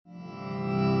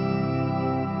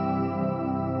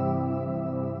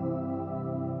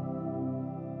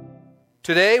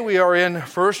Today we are in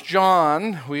 1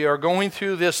 John. We are going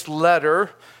through this letter.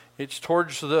 It's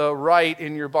towards the right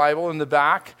in your Bible, in the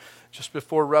back, just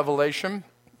before Revelation.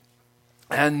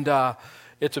 And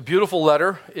it's a beautiful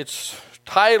letter. It's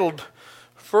titled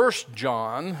 1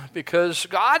 John because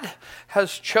God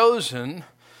has chosen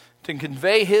to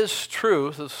convey His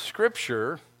truth of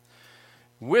Scripture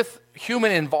with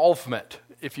human involvement,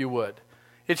 if you would.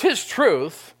 It's His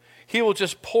truth. He will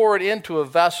just pour it into a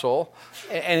vessel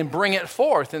and bring it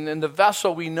forth. And then the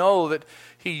vessel we know that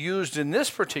He used in this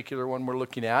particular one we're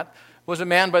looking at was a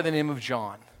man by the name of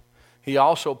John. He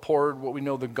also poured what we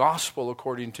know the gospel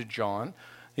according to John.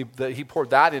 He poured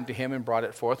that into him and brought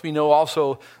it forth. We know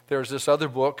also there's this other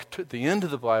book at the end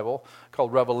of the Bible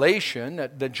called Revelation,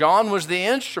 that John was the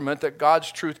instrument that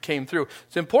God's truth came through.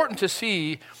 It's important to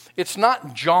see it's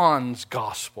not John's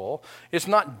gospel. It's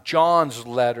not John's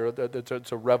letter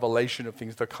that's a revelation of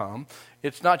things to come.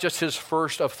 It's not just his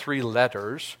first of 3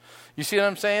 letters. You see what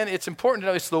I'm saying? It's important to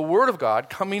know it's the Word of God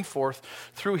coming forth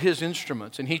through His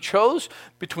instruments. And He chose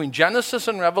between Genesis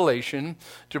and Revelation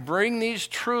to bring these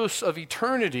truths of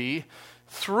eternity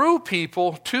through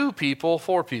people, to people,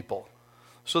 for people,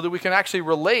 so that we can actually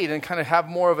relate and kind of have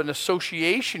more of an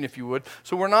association, if you would.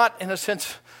 So we're not, in a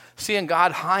sense, seeing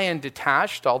God high and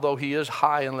detached, although He is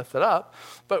high and lifted up.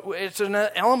 But it's an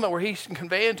element where He can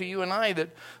convey into you and I that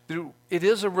it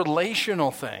is a relational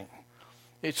thing.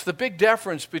 It's the big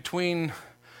difference between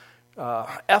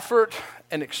effort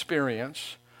and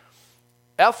experience.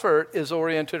 Effort is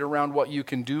oriented around what you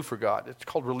can do for God. It's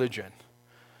called religion.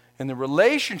 And the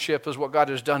relationship is what God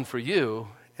has done for you.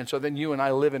 And so then you and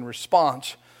I live in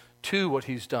response to what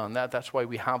He's done. That's why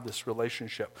we have this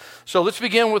relationship. So let's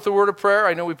begin with the word of prayer.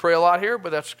 I know we pray a lot here,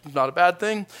 but that's not a bad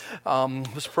thing.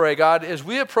 Let's pray. God, as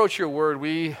we approach your word,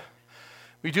 we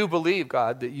do believe,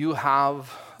 God, that you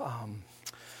have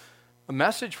a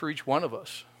message for each one of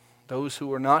us. Those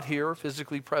who are not here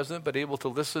physically present, but able to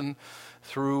listen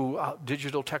through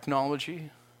digital technology.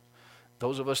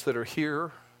 Those of us that are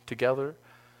here together.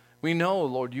 We know,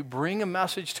 Lord, you bring a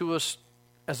message to us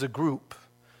as a group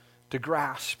to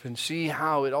grasp and see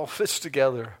how it all fits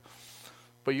together.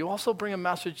 But you also bring a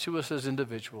message to us as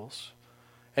individuals.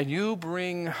 And you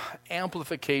bring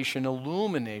amplification,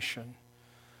 illumination,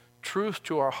 truth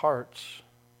to our hearts.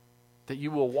 That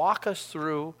you will walk us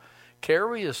through,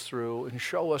 carry us through, and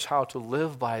show us how to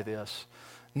live by this.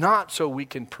 Not so we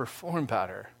can perform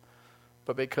better,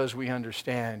 but because we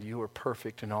understand you are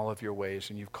perfect in all of your ways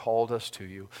and you've called us to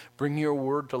you. Bring your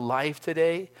word to life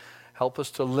today. Help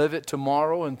us to live it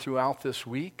tomorrow and throughout this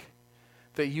week.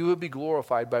 That you would be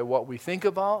glorified by what we think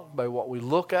about, by what we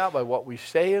look at, by what we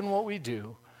say and what we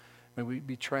do. May we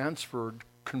be transferred,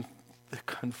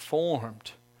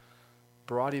 conformed,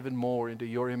 brought even more into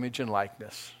your image and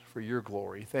likeness for your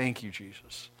glory. Thank you,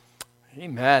 Jesus.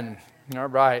 Amen. All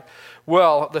right.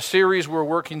 Well, the series we're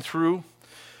working through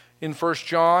in 1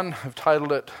 John, I've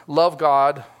titled it, Love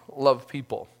God, Love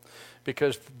People,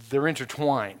 because they're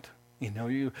intertwined. You know,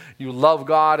 you love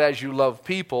God as you love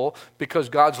people because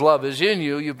God's love is in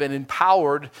you. You've been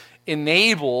empowered,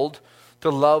 enabled to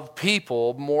love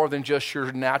people more than just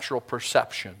your natural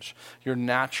perceptions, your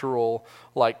natural,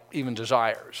 like, even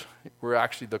desires. We're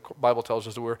actually, the Bible tells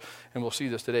us that and we'll see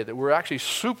this today, that we're actually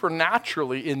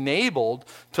supernaturally enabled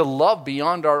to love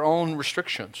beyond our own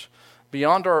restrictions,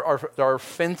 beyond our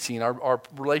fencing, our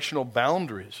relational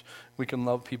boundaries. We can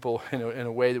love people in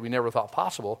a way that we never thought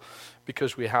possible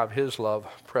because we have His love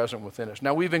present within us.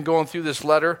 Now, we've been going through this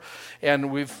letter, and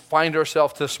we find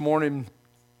ourselves this morning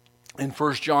in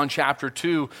 1 John chapter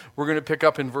 2. We're going to pick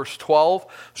up in verse 12.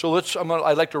 So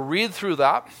I'd like to read through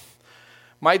that.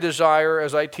 My desire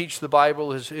as I teach the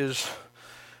Bible is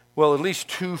well, at least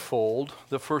twofold.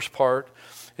 The first part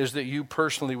is that you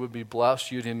personally would be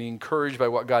blessed. You'd be encouraged by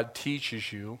what God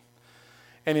teaches you.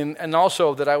 And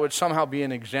also that I would somehow be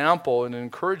an example and an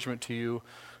encouragement to you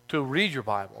to read your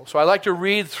Bible. So I like to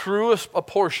read through a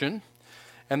portion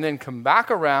and then come back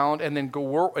around and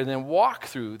then walk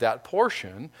through that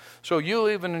portion so you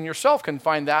even in yourself can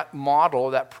find that model,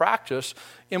 that practice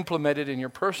implemented in your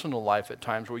personal life at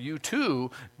times where you too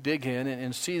dig in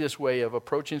and see this way of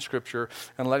approaching Scripture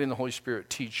and letting the Holy Spirit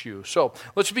teach you. So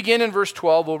let's begin in verse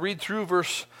 12. We'll read through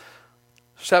verse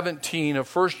 17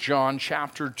 of 1 John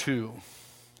chapter 2.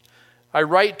 I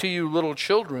write to you, little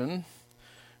children,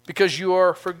 because you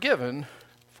are forgiven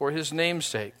for His name's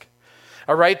sake.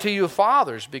 I write to you,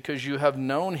 fathers, because you have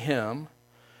known Him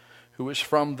who is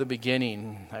from the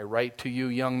beginning. I write to you,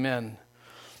 young men,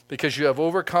 because you have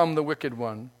overcome the wicked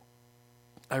one.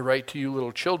 I write to you,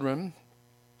 little children,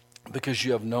 because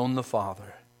you have known the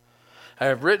Father. I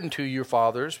have written to you,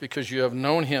 fathers, because you have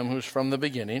known Him who is from the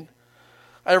beginning.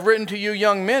 I have written to you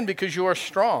young men because you are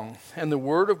strong, and the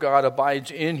word of God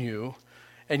abides in you,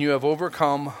 and you have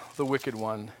overcome the wicked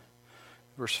one.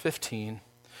 Verse 15,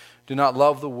 do not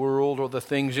love the world or the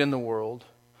things in the world.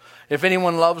 If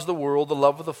anyone loves the world, the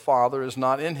love of the Father is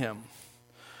not in him.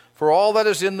 For all that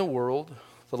is in the world,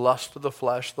 the lust of the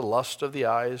flesh, the lust of the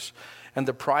eyes, and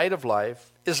the pride of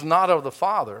life, is not of the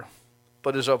Father,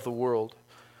 but is of the world.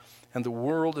 And the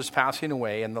world is passing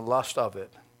away, and the lust of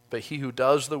it. But he who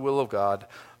does the will of God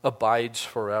abides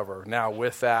forever. Now,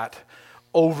 with that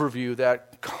overview,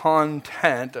 that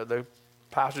content of the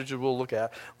passages we'll look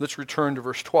at, let's return to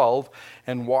verse 12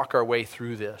 and walk our way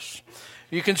through this.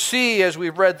 You can see as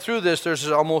we've read through this, there's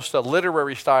almost a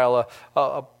literary style,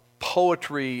 a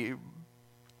poetry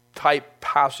type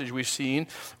passage we've seen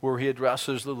where he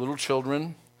addresses the little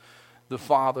children, the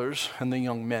fathers, and the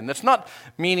young men. That's not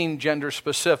meaning gender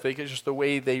specific. It's just the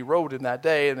way they wrote in that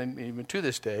day and then even to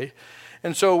this day.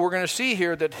 And so we're going to see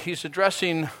here that he's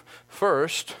addressing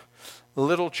first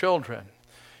little children.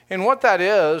 And what that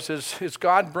is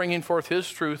God bringing forth his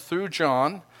truth through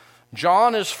John.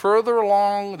 John is further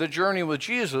along the journey with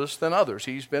Jesus than others.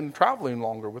 He's been traveling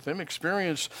longer with him,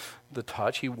 experienced the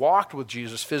touch. He walked with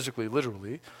Jesus physically,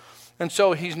 literally. And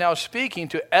so he's now speaking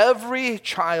to every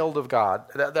child of God.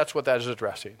 That's what that is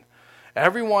addressing.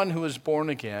 Everyone who is born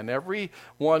again,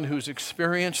 everyone who's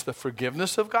experienced the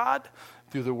forgiveness of God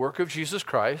through the work of Jesus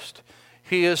Christ,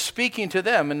 he is speaking to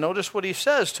them. And notice what he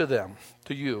says to them,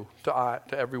 to you, to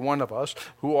every one of us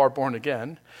who are born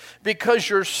again. Because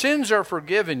your sins are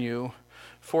forgiven you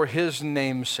for his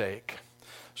name's sake.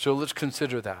 So let's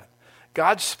consider that.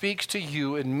 God speaks to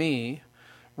you and me,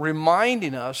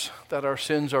 reminding us that our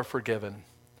sins are forgiven.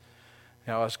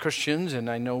 Now, as Christians, and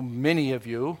I know many of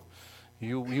you,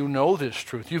 you know this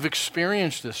truth. You've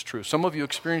experienced this truth. Some of you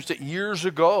experienced it years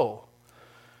ago,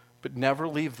 but never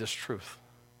leave this truth.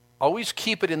 Always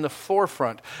keep it in the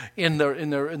forefront, in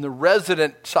the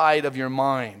resident side of your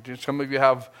mind. Some of you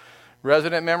have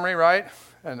resident memory, right?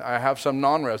 And I have some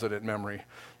non-resident memory.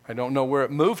 I don't know where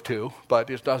it moved to, but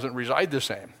it doesn't reside the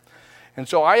same. And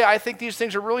so I think these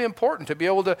things are really important to be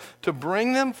able to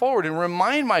bring them forward and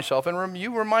remind myself, and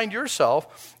you remind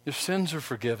yourself, your sins are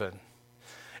forgiven.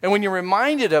 And when you're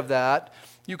reminded of that,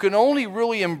 you can only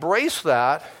really embrace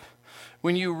that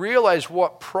when you realize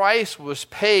what price was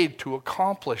paid to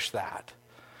accomplish that.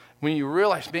 When you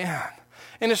realize, man,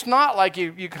 and it's not like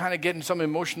you kind of getting some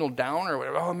emotional down or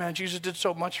whatever, oh man, Jesus did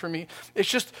so much for me. It's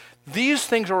just these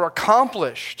things are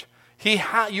accomplished.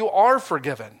 You are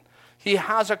forgiven. He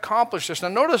has accomplished this. Now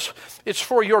notice it's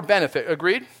for your benefit.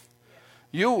 Agreed?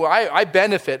 I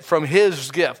benefit from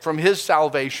his gift, from his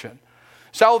salvation.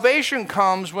 Salvation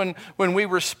comes when we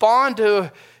respond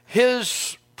to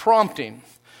his prompting.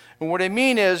 And what I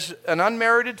mean is an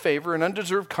unmerited favor, an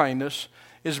undeserved kindness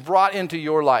is brought into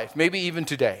your life, maybe even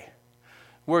today,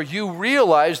 where you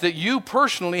realize that you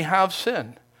personally have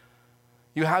sin.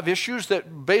 You have issues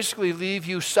that basically leave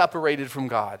you separated from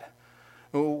God.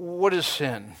 What is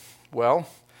sin? Well,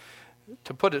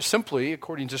 to put it simply,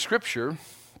 according to Scripture,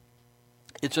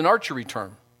 it's an archery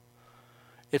term.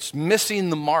 It's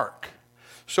missing the mark.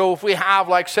 So if we have,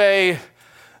 like, say,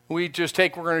 we're going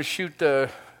to shoot the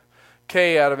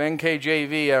K out of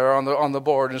NKJV on the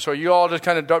board, and so you all just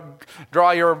kind of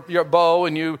draw your bow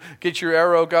and you get your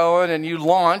arrow going and you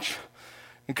launch.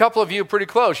 A couple of you are pretty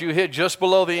close. You hit just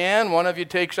below the end. One of you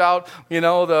takes out,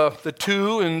 the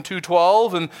 2 and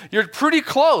 212, and you're pretty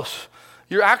close.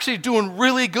 You're actually doing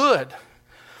really good.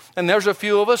 And there's a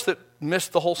few of us that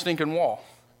missed the whole stinking wall.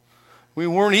 We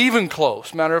weren't even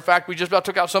close. Matter of fact, we just about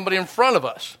took out somebody in front of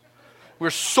us. We're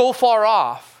so far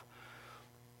off.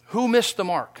 Who missed the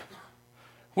mark?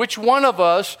 Which one of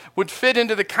us would fit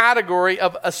into the category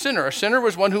of a sinner? A sinner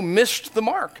was one who missed the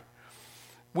mark.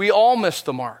 We all missed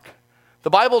the mark. The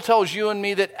Bible tells you and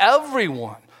me that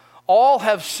everyone, all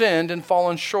have sinned and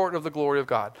fallen short of the glory of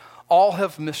God. All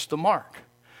have missed the mark.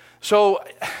 So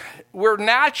we're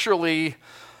naturally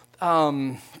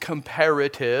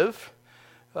competitive.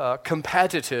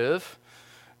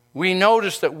 We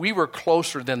notice that we were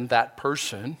closer than that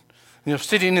person.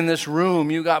 Sitting in this room,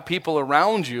 you got people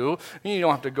around you. You don't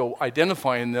have to go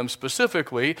identifying them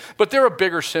specifically, but they're a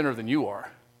bigger sinner than you are.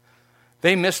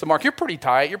 They missed the mark. You're pretty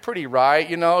tight. You're pretty right.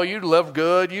 You live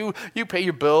good. You pay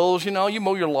your bills. You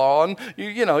mow your lawn.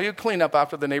 You clean up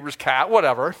after the neighbor's cat,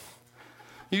 whatever.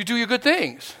 You do your good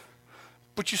things.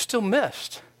 But you still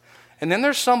missed. And then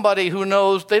there's somebody who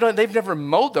knows they've never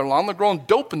mowed their lawn. They're growing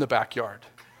dope in the backyard.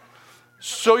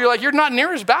 So you're like, you're not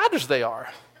near as bad as they are.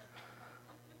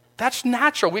 That's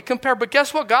natural. We compare. But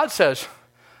guess what God says?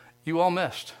 You all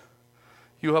missed.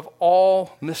 You have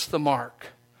all missed the mark.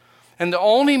 And the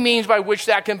only means by which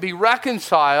that can be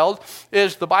reconciled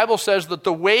is the Bible says that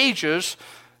the wages,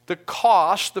 the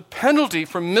cost, the penalty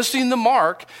for missing the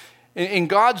mark in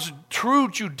God's true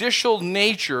judicial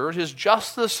nature, his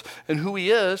justice and who he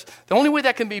is, the only way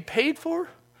that can be paid for,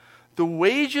 the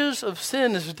wages of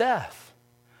sin is death.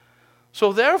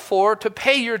 So therefore, to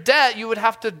pay your debt, you would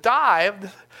have to die.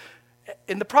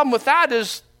 And the problem with that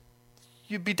is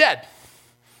you'd be dead.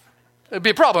 It'd be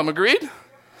a problem, agreed?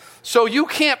 So you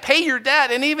can't pay your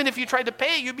debt, and even if you tried to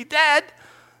pay it, you'd be dead.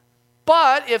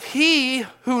 But if he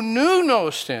who knew no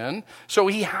sin, so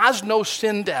he has no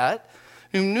sin debt,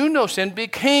 who knew no sin,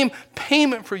 became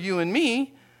payment for you and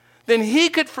me, then he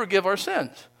could forgive our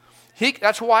sins.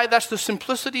 That's the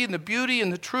simplicity and the beauty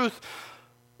and the truth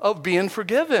of being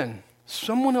forgiven.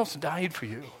 Someone else died for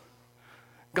you.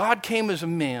 God came as a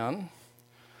man,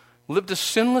 lived a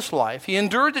sinless life. He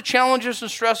endured the challenges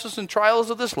and stresses and trials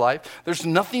of this life. There's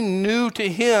nothing new to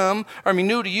him,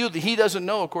 new to you that he doesn't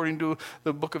know, according to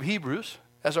the book of Hebrews.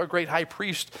 As our great high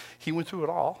priest, he went through it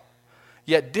all,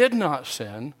 yet did not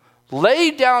sin,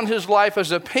 laid down his life as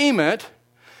a payment,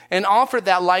 and offered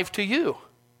that life to you.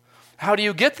 How do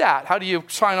you get that? How do you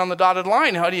sign on the dotted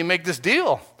line? How do you make this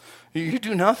deal? You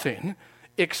do nothing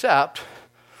except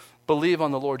believe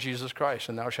on the Lord Jesus Christ,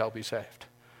 and thou shalt be saved.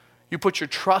 You put your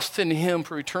trust in him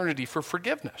for eternity, for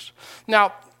forgiveness.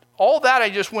 Now, all that I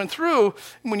just went through,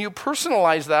 when you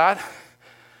personalize that,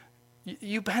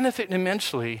 you benefit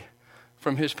immensely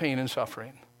from his pain and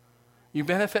suffering. You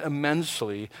benefit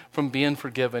immensely from being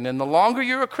forgiven. And the longer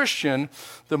you're a Christian,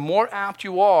 the more apt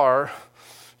you are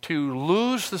to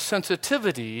lose the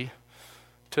sensitivity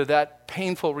to that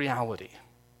painful reality.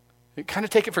 You kind of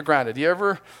take it for granted. You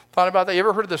ever thought about that? You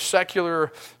ever heard of the secular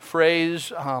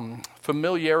phrase,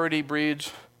 familiarity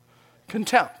breeds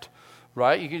contempt,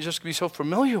 right? You can just be so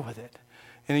familiar with it,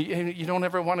 and you don't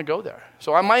ever want to go there.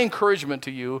 So my encouragement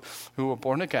to you who are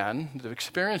born again, to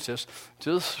experience this,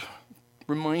 just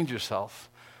remind yourself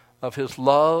of his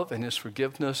love and his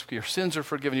forgiveness. Your sins are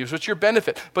forgiven you. So it's your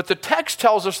benefit. But the text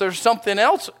tells us there's something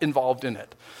else involved in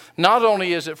it. Not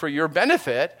only is it for your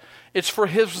benefit, it's for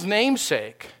his name's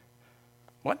sake.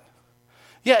 What?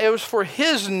 Yeah, it was for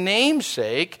his name's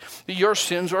sake that your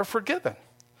sins are forgiven.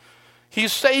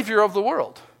 He's Savior of the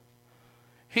world.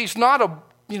 He's not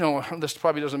this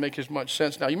probably doesn't make as much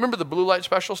sense now. You remember the blue light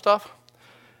special stuff?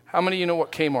 How many of you know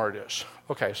what Kmart is?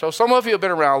 Okay, so some of you have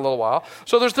been around a little while.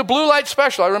 So there's the blue light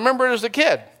special. I remember it as a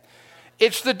kid.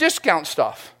 It's the discount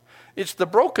stuff. It's the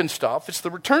broken stuff. It's the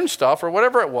return stuff or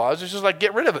whatever it was. It's just like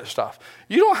get rid of it stuff.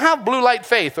 You don't have blue light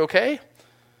faith, okay?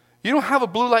 You don't have a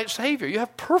blue light Savior. You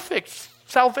have perfect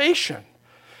salvation.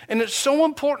 And it's so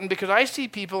important because I see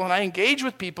people and I engage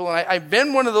with people, and I've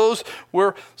been one of those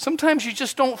where sometimes you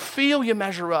just don't feel you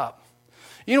measure up.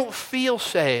 You don't feel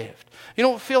saved. You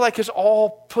don't feel like it's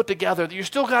all put together. You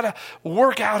still got to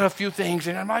work out a few things.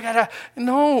 And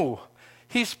no.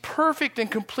 He's perfect and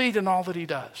complete in all that he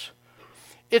does.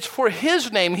 It's for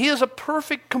his name. He is a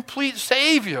perfect, complete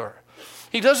Savior.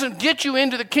 He doesn't get you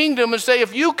into the kingdom and say,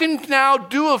 if you can now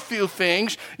do a few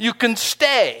things, you can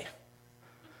stay.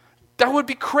 That would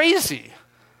be crazy.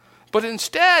 But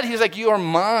instead, he's like, you are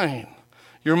mine.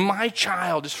 You're my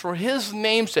child. It's for his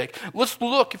namesake. Let's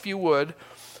look, if you would.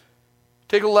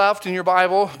 Take a left in your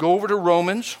Bible. Go over to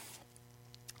Romans.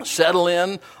 Settle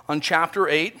in on chapter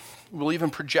 8. We'll even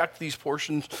project these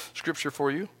portions of Scripture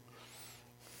for you.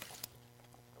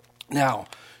 Now,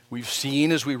 we've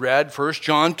seen as we read 1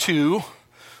 John 2,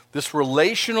 this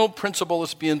relational principle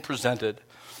is being presented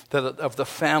of the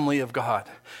family of God.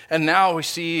 And now we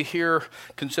see here,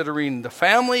 considering the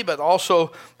family, but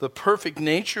also the perfect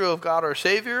nature of God our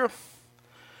Savior,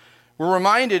 we're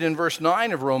reminded in verse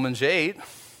 9 of Romans 8,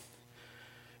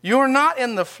 you are not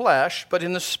in the flesh, but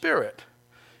in the Spirit,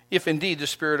 if indeed the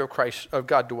Spirit of Christ, of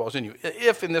God dwells in you.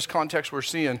 If, in this context we're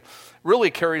seeing, really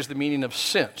carries the meaning of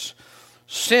since.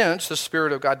 Since the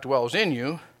Spirit of God dwells in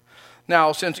you.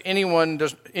 Now, if anyone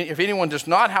does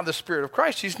not have the Spirit of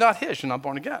Christ, he's not his, you're not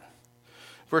born again.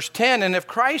 Verse 10, and if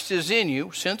Christ is in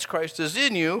you, since Christ is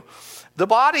in you, the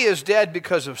body is dead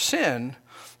because of sin,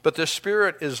 but the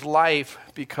Spirit is life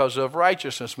because of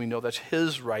righteousness. We know that's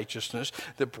his righteousness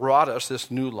that brought us this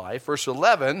new life. Verse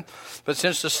 11, but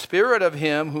since the Spirit of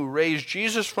him who raised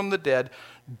Jesus from the dead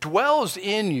dwells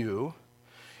in you,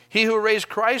 he who raised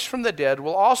Christ from the dead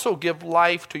will also give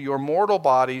life to your mortal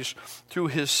bodies through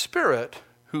his Spirit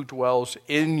who dwells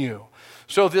in you.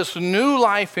 So this new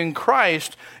life in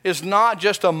Christ is not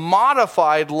just a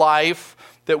modified life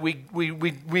that we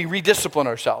rediscipline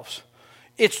ourselves.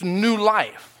 It's new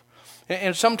life.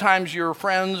 And sometimes your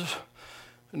friends,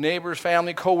 neighbors,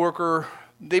 family, coworker,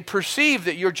 they perceive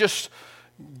that you're just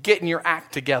getting your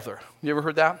act together. You ever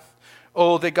heard that?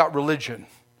 Oh, they got religion.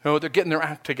 Oh, they're getting their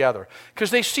act together.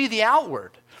 Because they see the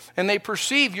outward. And they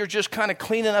perceive you're just kind of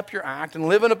cleaning up your act and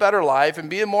living a better life and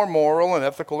being more moral and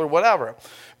ethical or whatever.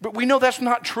 But we know that's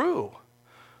not true.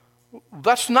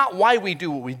 That's not why we do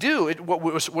what we do.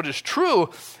 What is true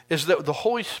is that the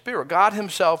Holy Spirit, God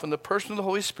himself in the person of the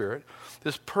Holy Spirit,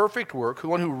 this perfect work, the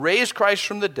one who raised Christ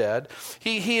from the dead,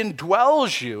 he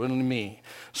indwells you and me.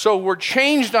 So we're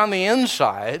changed on the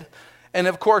inside. And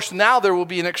of course, now there will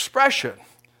be an expression.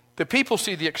 The people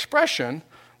see the expression,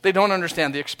 they don't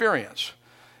understand the experience.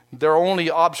 Their only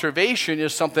observation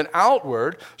is something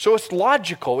outward, so it's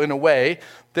logical in a way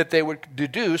that they would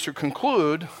deduce or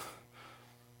conclude,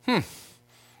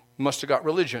 must have got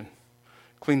religion,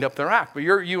 cleaned up their act. But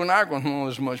you and I are going,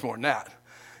 there's much more than that.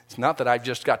 It's not that I've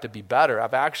just got to be better.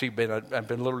 I've actually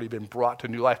literally been brought to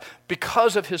new life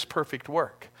because of his perfect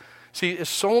work. See, it's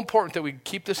so important that we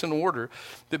keep this in order,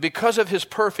 that because of his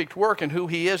perfect work and who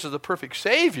he is as the perfect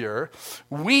Savior,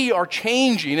 we are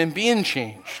changing and being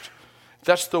changed.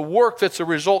 That's the work that's a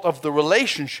result of the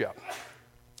relationship.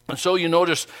 And so you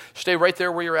notice, stay right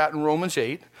there where you're at in Romans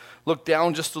 8. Look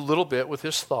down just a little bit with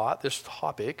this thought, this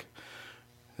topic.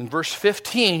 In verse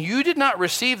 15, you did not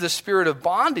receive the spirit of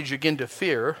bondage again to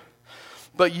fear,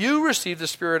 but you received the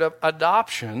spirit of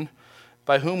adoption,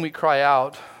 by whom we cry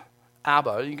out,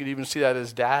 Abba. You can even see that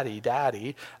as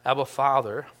daddy, Abba,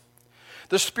 Father.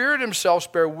 The Spirit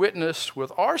himself bear witness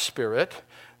with our spirit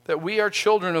that we are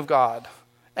children of God.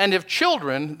 And if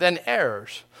children, then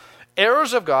heirs,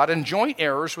 heirs of God and joint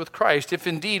heirs with Christ, if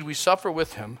indeed we suffer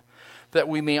with him, that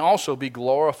we may also be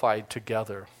glorified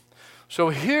together. So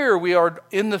here we are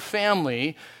in the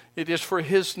family. It is for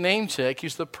his namesake.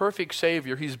 He's the perfect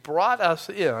Savior. He's brought us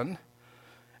in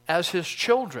as his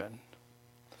children.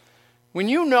 When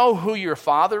you know who your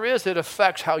father is, it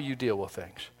affects how you deal with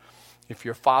things. If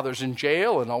your father's in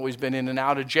jail and always been in and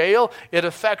out of jail, it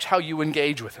affects how you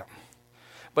engage with him.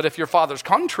 But if your father's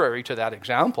contrary to that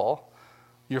example,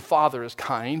 your father is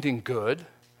kind and good,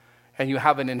 and you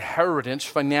have an inheritance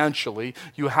financially,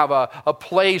 you have a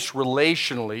place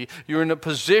relationally, you're in a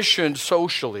position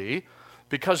socially,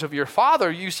 because of your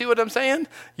father, you see what I'm saying?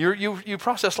 You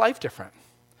process life different.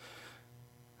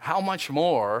 How much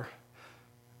more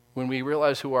when we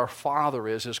realize who our Father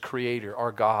is as Creator,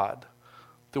 our God,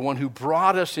 the one who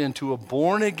brought us into a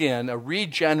born again, a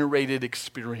regenerated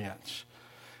experience,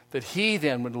 that he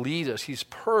then would lead us. He's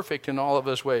perfect in all of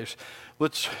his ways.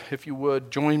 Let's, if you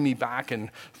would, join me back in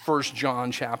 1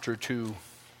 John chapter 2.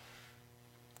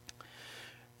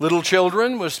 Little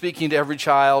children was speaking to every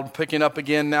child, picking up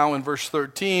again now in verse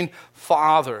 13,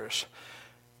 fathers.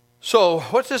 So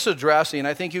what's this addressing?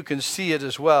 I think you can see it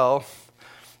as well.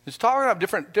 It's talking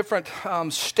about different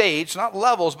states, not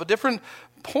levels, but different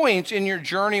points in your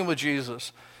journey with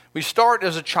Jesus. We start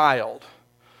as a child.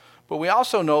 But we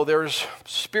also know there's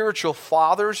spiritual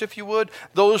fathers, if you would,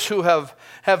 those who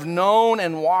have known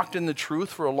and walked in the truth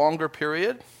for a longer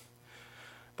period.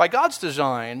 By God's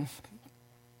design,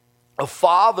 a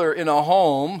father in a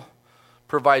home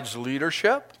provides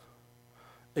leadership,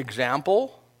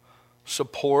 example,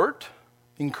 support,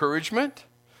 encouragement.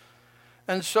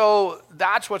 And so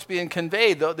that's what's being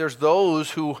conveyed. There's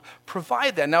those who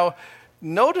provide that. Now,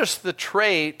 notice the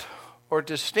trait or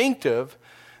distinctive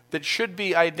that should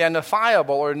be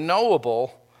identifiable or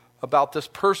knowable about this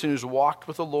person who's walked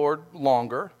with the Lord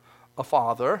longer, a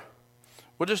father.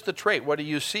 What is the trait? What do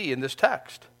you see in this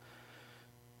text?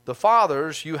 The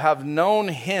fathers, you have known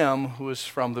him who is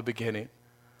from the beginning.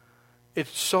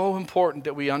 It's so important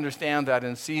that we understand that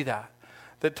and see that.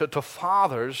 That to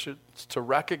fathers, to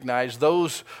recognize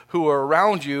those who are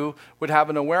around you would have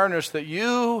an awareness that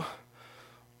you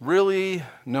really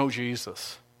know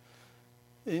Jesus.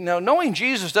 You know, knowing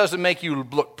Jesus doesn't make you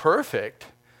look perfect.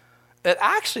 It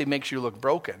actually makes you look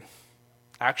broken,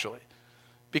 actually,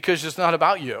 because it's not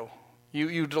about you.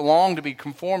 You long to be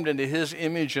conformed into his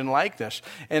image and likeness.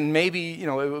 And maybe, it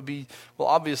would be,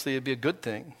 obviously it'd be a good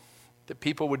thing that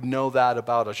people would know that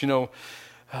about us. In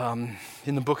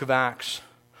the book of Acts,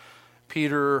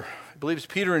 I believe it's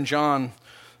Peter and John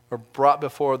are brought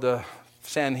before the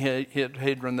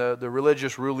Sanhedrin, the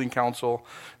religious ruling council,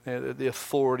 the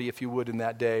authority, if you would, in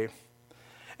that day.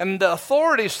 And the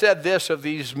authority said this of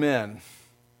these men: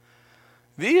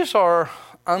 these are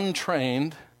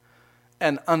untrained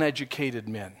and uneducated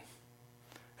men.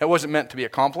 That wasn't meant to be a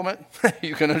compliment.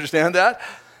 You can understand that.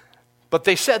 But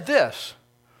they said this.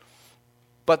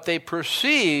 But they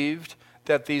perceived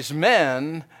that these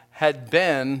men had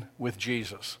been with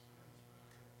Jesus.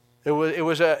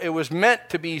 It was meant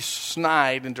to be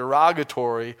snide and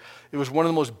derogatory. It was one of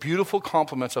the most beautiful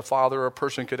compliments a father or a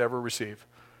person could ever receive.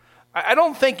 I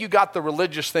don't think you got the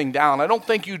religious thing down. I don't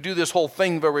think you do this whole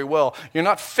thing very well. You're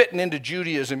not fitting into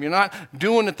Judaism. You're not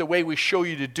doing it the way we show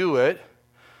you to do it.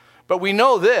 But we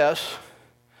know this.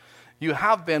 You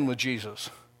have been with Jesus.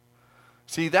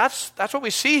 See, that's what we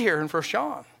see here in 1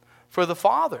 John for the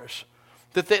fathers.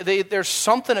 That there's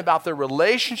something about their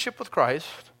relationship with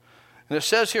Christ. And it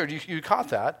says here, you caught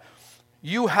that.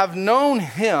 You have known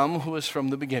him who is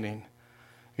from the beginning.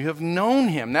 You have known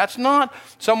him. That's not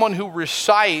someone who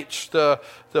recites the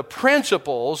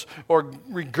principles or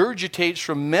regurgitates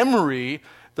from memory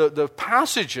the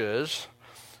passages.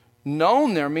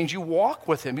 Known there means you walk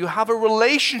with him. You have a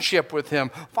relationship with him.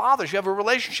 Fathers, you have a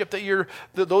relationship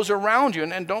that those around you.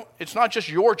 And it's not just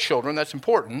your children, that's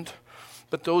important,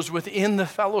 but those within the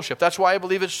fellowship. That's why I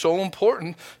believe it's so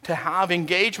important to have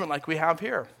engagement like we have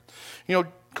here. You know,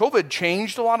 COVID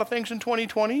changed a lot of things in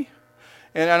 2020.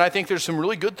 And I think there's some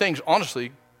really good things,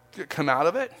 honestly, that come out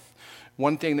of it.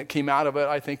 One thing that came out of it,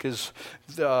 I think, is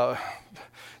the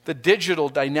digital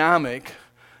dynamic.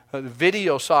 The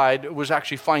video side was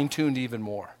actually fine-tuned even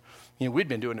more. You know, we'd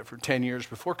been doing it for 10 years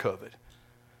before COVID.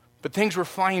 But things were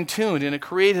fine-tuned, and it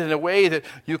created in a way that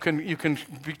you can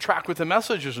be tracked with the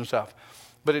messages and stuff.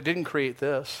 But it didn't create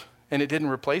this, and it didn't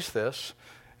replace this.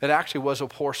 It actually was a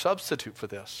poor substitute for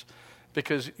this.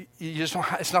 Because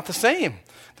it's not the same.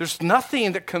 There's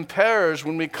nothing that compares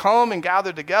when we come and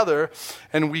gather together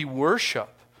and we worship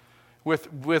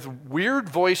with weird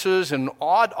voices and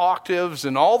odd octaves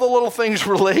and all the little things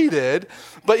related,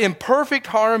 but in perfect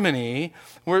harmony,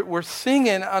 we're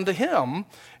singing unto him.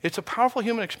 It's a powerful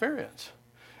human experience.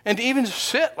 And to even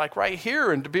sit like right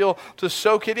here and to be able to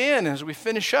soak it in as we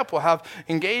finish up, we'll have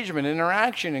engagement,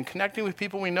 interaction, and connecting with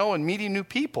people we know and meeting new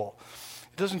people.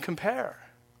 It doesn't compare.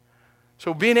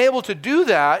 So being able to do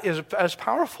that is as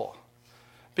powerful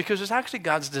because it's actually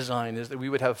God's design is that we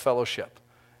would have fellowship.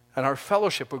 And our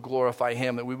fellowship would glorify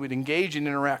him, that we would engage and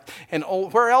interact. And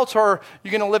where else are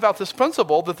you going to live out this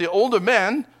principle that the older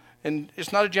men, and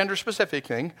it's not a gender-specific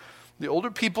thing, the older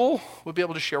people would be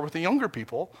able to share with the younger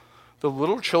people. The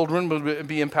little children would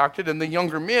be impacted, and the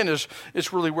younger men is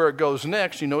really where it goes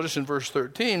next. You notice in verse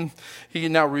 13, he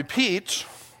now repeats.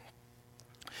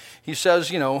 He says,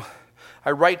 you know,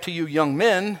 I write to you young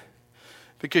men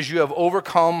because you have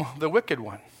overcome the wicked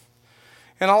one.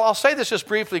 And I'll say this just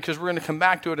briefly because we're going to come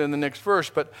back to it in the next verse.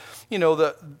 But, you know,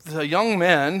 the young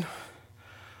men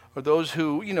are those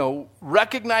who, you know,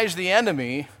 recognize the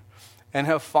enemy and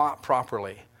have fought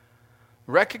properly.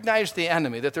 Recognize the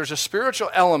enemy, that there's a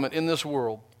spiritual element in this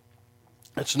world.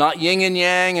 It's not yin and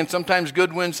yang and sometimes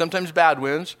good wins, sometimes bad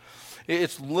wins.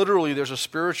 It's literally there's a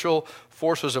spiritual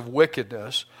forces of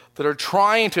wickedness that are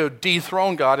trying to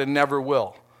dethrone God and never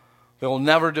will. They will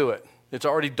never do it. It's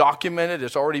already documented.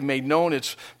 It's already made known.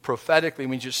 It's prophetically,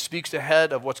 means it speaks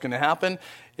ahead of what's going to happen.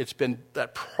 It's been,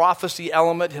 that prophecy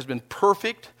element has been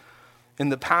perfect in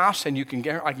the past, and I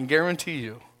can guarantee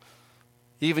you,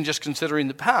 even just considering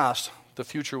the past, the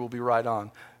future will be right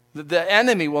on. The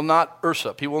enemy will not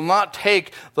usurp. He will not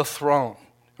take the throne.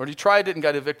 Or he tried it and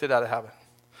got evicted out of heaven.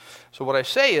 So what I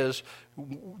say is,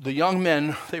 the young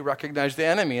men, they recognize the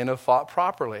enemy and have fought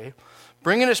properly.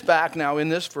 Bringing us back now in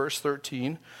this verse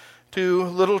 13 to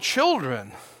little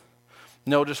children.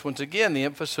 Notice once again, the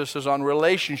emphasis is on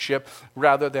relationship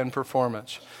rather than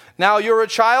performance. Now you're a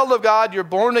child of God, you're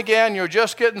born again, you're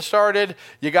just getting started.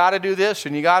 You got to do this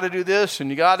and you got to do this and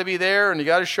you got to be there and you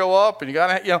got to show up and you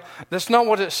got to, that's not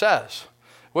what it says.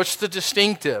 What's the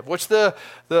distinctive? What's the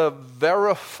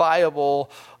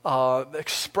verifiable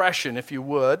expression, if you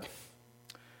would?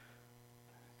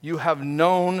 You have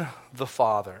known the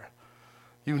Father.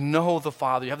 You know the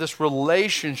Father. You have this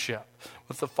relationship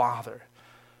with the Father.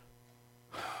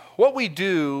 What we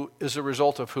do is a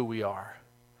result of who we are.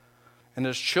 And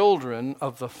as children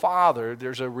of the Father,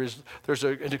 there's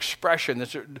an expression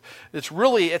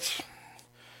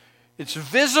it's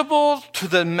visible to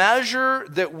the measure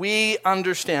that we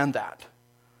understand that.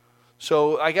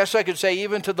 So I guess I could say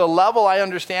even to the level I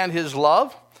understand his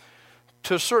love,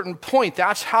 to a certain point,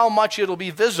 that's how much it'll be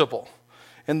visible.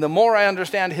 And the more I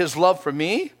understand his love for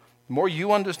me, the more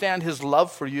you understand his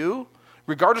love for you,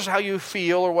 regardless of how you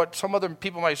feel or what some other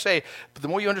people might say, but the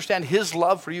more you understand his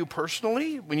love for you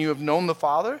personally, when you have known the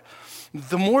Father,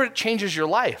 the more it changes your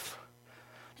life.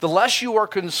 The less you are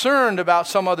concerned about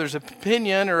some other's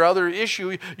opinion or other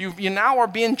issue, you now are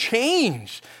being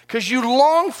changed because you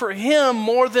long for him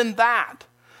more than that.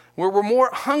 Where we're more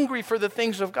hungry for the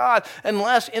things of God and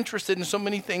less interested in so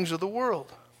many things of the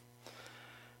world.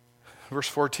 Verse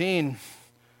 14,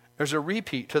 There's a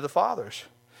repeat to the fathers.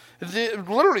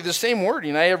 Literally the same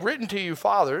wording. I have written to you,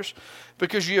 fathers,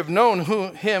 because you have known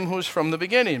him who is from the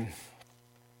beginning.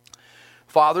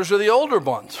 Fathers are the older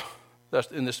ones.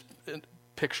 That's in this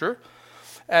picture.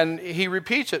 And he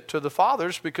repeats it to the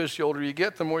fathers because the older you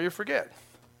get, the more you forget.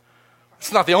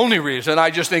 It's not the only reason.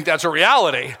 I just think that's a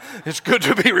reality. It's good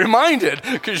to be reminded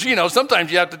because,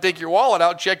 sometimes you have to take your wallet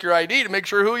out, check your ID to make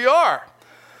sure who you are.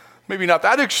 Maybe not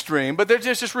that extreme, but they're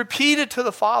just repeated to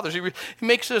the fathers. He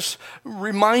makes this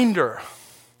reminder.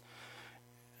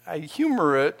 I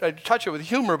humor it. I touch it with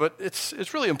humor, but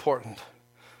it's really important.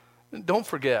 Don't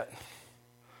forget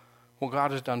what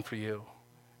God has done for you.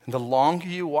 And the longer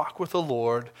you walk with the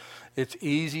Lord, it's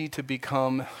easy to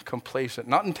become complacent.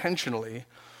 Not intentionally,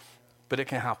 but it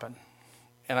can happen.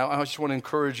 And I just want to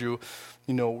encourage you,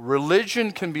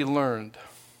 religion can be learned.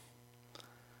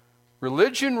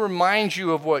 Religion reminds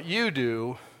you of what you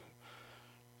do.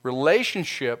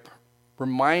 Relationship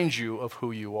reminds you of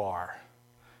who you are.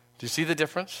 Do you see the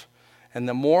difference? And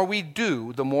the more we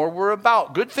do, the more we're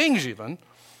about good things even.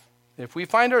 If we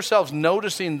find ourselves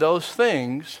noticing those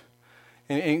things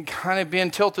and kind of being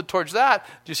tilted towards that,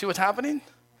 do you see what's happening?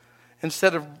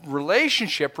 Instead of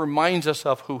relationship reminds us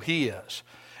of who he is.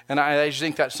 And I just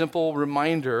think that simple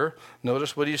reminder,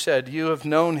 notice what he said, you have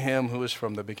known him who is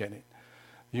from the beginning.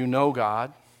 You know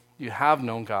God. You have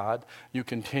known God. You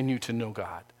continue to know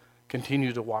God.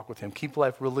 Continue to walk with him. Keep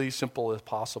life really simple as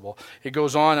possible. It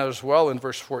goes on as well in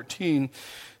verse 14,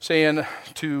 saying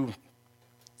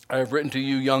I have written to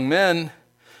you young men,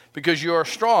 because you are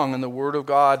strong and the word of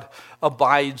God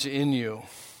abides in you.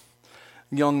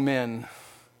 Young men.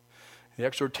 The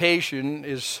exhortation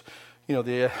is,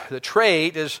 the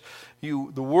trait is the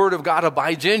word of God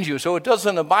abides in you. So it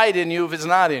doesn't abide in you if it's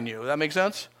not in you. Does that make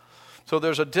sense? So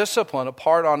there's a discipline, a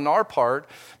part on our part,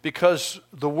 because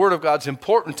the Word of God's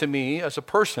important to me as a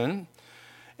person,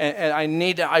 and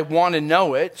I want to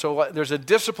know it. So there's a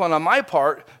discipline on my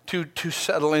part to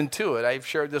settle into it. I've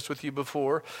shared this with you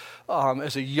before.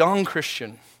 As a young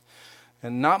Christian,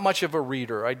 and not much of a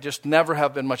reader, I just never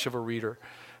have been much of a reader.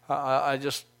 I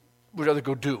just would rather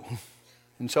go do.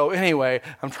 And so anyway,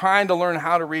 I'm trying to learn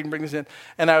how to read and bring this in.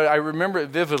 And I remember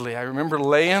it vividly. I remember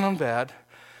laying on bed,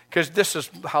 because this is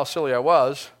how silly I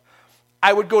was.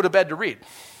 I would go to bed to read.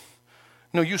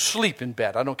 No, you sleep in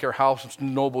bed. I don't care how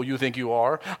noble you think you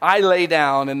are. I lay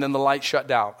down and then the light shut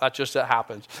down. That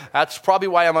happens. That's probably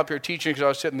why I'm up here teaching, because I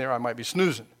was sitting there, I might be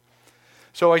snoozing.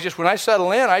 So when I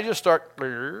settle in, I just start,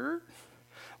 well,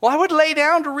 I would lay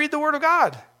down to read the Word of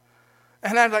God.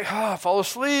 And I'd fall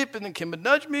asleep, and then Kim would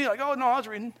nudge me, oh, no, I was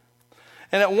reading.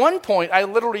 And at one point, I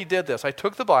literally did this. I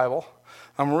took the Bible,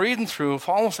 I'm reading through,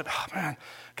 and said, oh, man,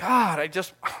 God,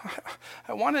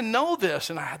 I want to know this.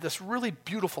 And I had this really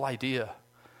beautiful idea.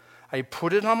 I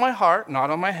put it on my heart, not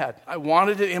on my head. I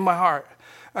wanted it in my heart.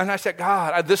 And I said,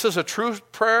 God, this is a true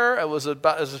prayer. It was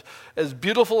about as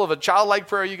beautiful of a childlike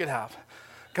prayer you could have.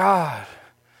 God,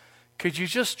 could you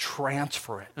just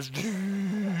transfer it? We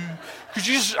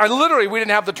didn't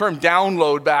have the term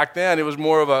download back then. It was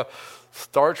more of a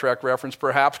Star Trek reference,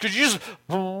 perhaps. Could you just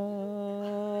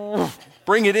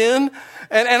bring it in?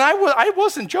 And I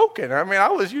wasn't joking. I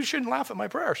mean, you shouldn't laugh at my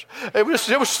prayers. It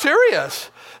was serious.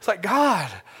 It's like, God.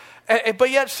 But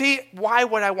yet, see, why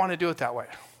would I want to do it that way?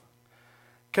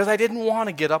 Because I didn't want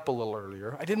to get up a little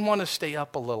earlier. I didn't want to stay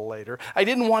up a little later. I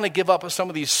didn't want to give up some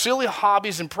of these silly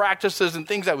hobbies and practices and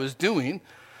things I was doing.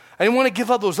 I didn't want to give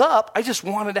those up. I just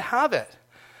wanted to have it.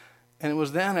 And it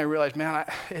was then I realized, man,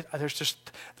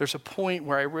 there's a point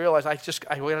where I realized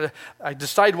I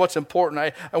decide what's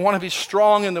important. I want to be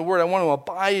strong in the Word. I want to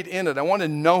abide in it. I want to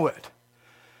know it.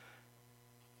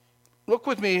 Look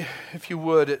with me, if you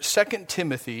would, at 2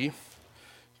 Timothy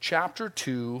chapter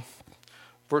 2,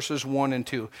 verses 1 and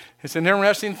 2. It's an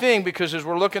interesting thing because as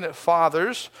we're looking at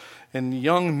fathers and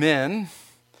young men,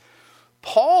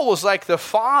 Paul was like the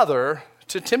father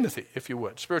to Timothy, if you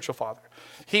would, spiritual father.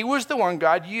 He was the one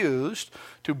God used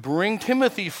to bring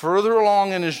Timothy further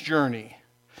along in his journey.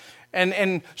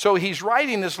 And so he's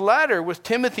writing this letter with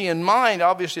Timothy in mind.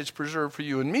 Obviously, it's preserved for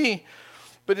you and me.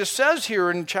 But it says here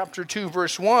in chapter 2,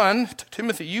 verse 1, to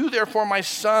Timothy, you therefore, my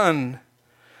son,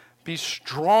 be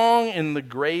strong in the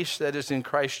grace that is in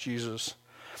Christ Jesus.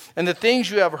 And the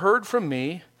things you have heard from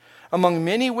me among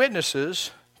many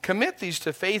witnesses, commit these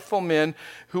to faithful men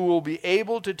who will be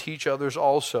able to teach others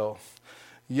also.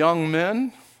 Young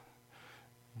men,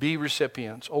 be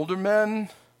recipients. Older men,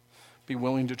 be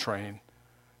willing to train.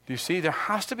 Do you see? There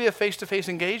has to be a face-to-face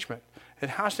engagement. It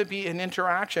has to be an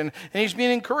interaction. And he's being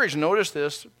encouraged. Notice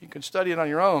this. You can study it on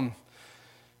your own.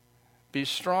 Be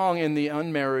strong in the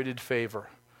unmerited favor.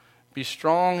 Be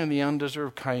strong in the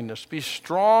undeserved kindness. Be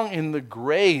strong in the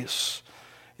grace.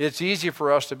 It's easy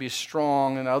for us to be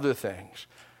strong in other things.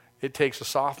 It takes a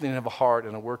softening of a heart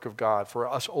and a work of God for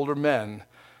us older men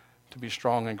to be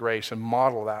strong in grace and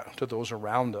model that to those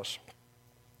around us.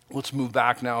 Let's move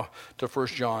back now to 1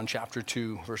 John chapter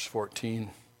 2, verse 14.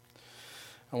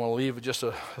 I want to leave with just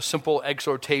a simple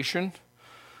exhortation,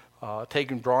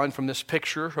 drawing from this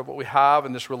picture of what we have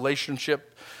in this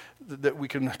relationship that we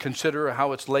can consider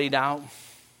how it's laid out.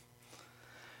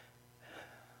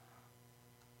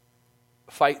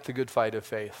 Fight the good fight of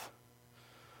faith.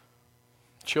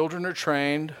 Children are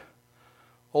trained.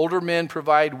 Older men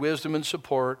provide wisdom and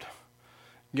support.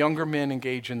 Younger men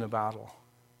engage in the battle.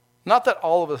 Not that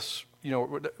all of us,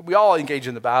 we all engage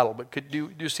in the battle, but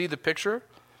do you see the picture?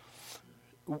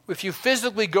 If you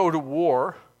physically go to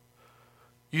war,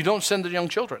 you don't send the young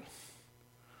children.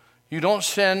 You don't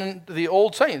send the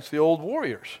old saints, the old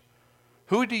warriors.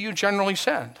 Who do you generally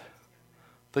send?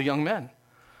 The young men.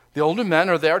 The older men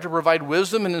are there to provide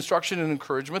wisdom and instruction and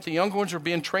encouragement. The younger ones are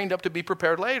being trained up to be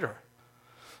prepared later.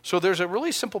 So there's a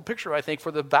really simple picture, I think,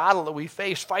 for the battle that we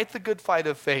face. Fight the good fight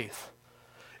of faith.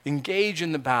 Engage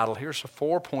in the battle. Here's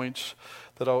 4 points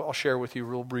that I'll share with you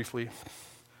real briefly,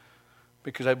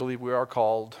 because I believe we are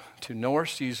called to know our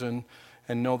season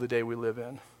and know the day we live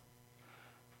in.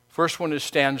 First one is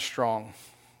stand strong.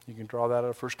 You can draw that out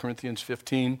of 1 Corinthians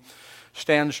 15.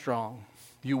 Stand strong.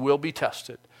 You will be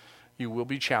tested. You will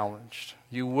be challenged.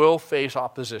 You will face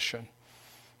opposition,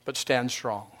 but stand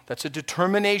strong. That's a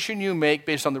determination you make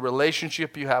based on the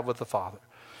relationship you have with the Father.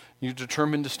 You're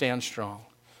determined to stand strong.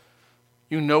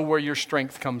 You know where your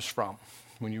strength comes from.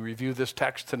 When you review this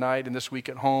text tonight and this week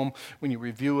at home, when you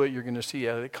review it, you're going to see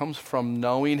it comes from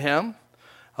knowing Him,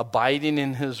 abiding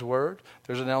in His Word.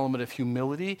 There's an element of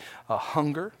humility, a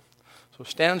hunger. So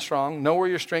stand strong. Know where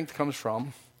your strength comes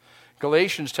from.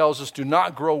 Galatians tells us, do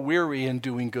not grow weary in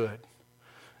doing good.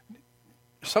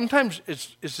 Sometimes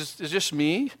it's just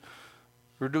me,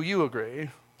 or do you agree?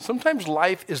 Sometimes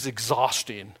life is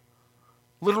exhausting.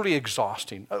 Literally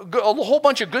exhausting. A whole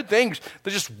bunch of good things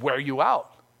that just wear you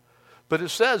out. But it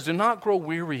says, do not grow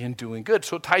weary in doing good.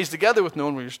 So it ties together with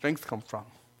knowing where your strength comes from.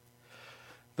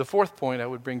 The fourth point I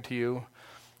would bring to you,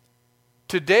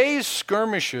 today's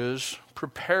skirmishes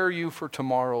prepare you for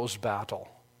tomorrow's battle.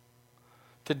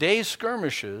 Today's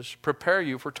skirmishes prepare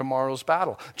you for tomorrow's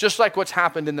battle. Just like what's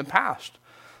happened in the past.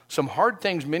 Some hard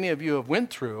things many of you have went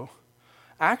through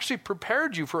actually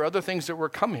prepared you for other things that were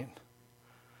coming.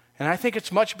 And I think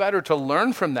it's much better to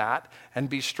learn from that and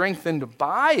be strengthened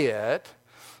by it.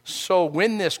 So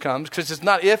when this comes, because it's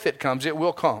not if it comes, it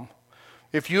will come.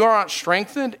 If you aren't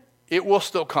strengthened, it will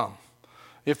still come.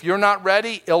 If you're not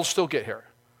ready, it'll still get here.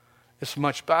 It's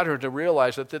much better to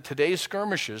realize that today's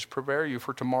skirmishes prepare you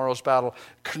for tomorrow's battle.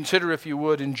 Consider, if you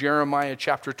would, in Jeremiah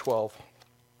chapter 12.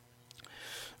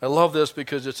 I love this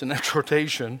because it's an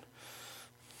exhortation.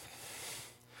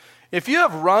 If you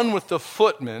have run with the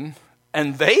footmen,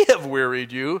 and they have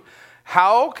wearied you,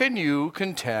 how can you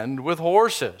contend with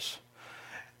horses?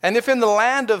 And if in the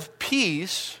land of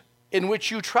peace in which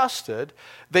you trusted,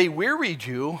 they wearied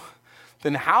you,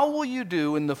 then how will you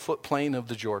do in the footplain of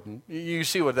the Jordan? You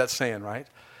see what that's saying, right?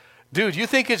 Dude, you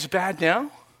think it's bad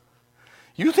now?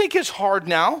 You think it's hard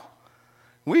now?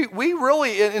 We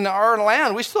really, in our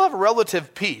land, we still have a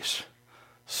relative peace,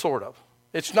 sort of.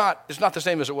 It's not the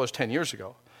same as it was 10 years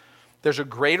ago. There's a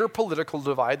greater political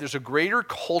divide. There's a greater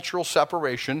cultural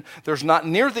separation. There's not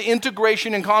near the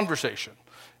integration in conversation.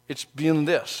 It's been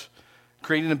this,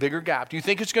 creating a bigger gap. Do you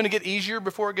think it's going to get easier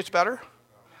before it gets better?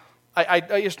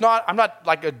 I'm not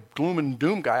like a gloom and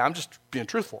doom guy. I'm just being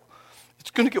truthful.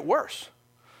 It's going to get worse.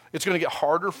 It's going to get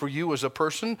harder for you as a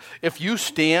person. If you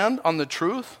stand on the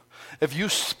truth, if you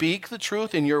speak the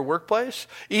truth in your workplace,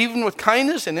 even with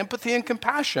kindness and empathy and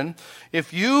compassion,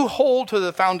 if you hold to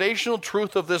the foundational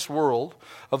truth of this world,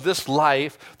 of this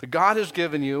life that God has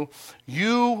given you,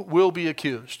 you will be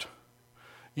accused.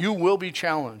 You will be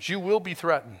challenged. You will be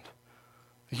threatened.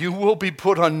 You will be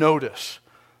put on notice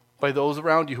by those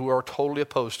around you who are totally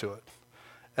opposed to it.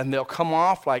 And they'll come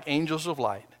off like angels of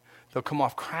light. They'll come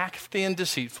off crafty and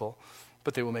deceitful,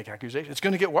 but they will make accusations. It's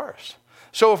going to get worse.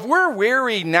 So if we're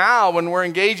weary now when we're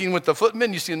engaging with the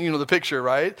footmen, you see, the picture,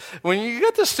 right? When you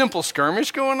got this simple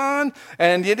skirmish going on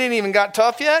and you didn't even got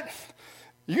tough yet,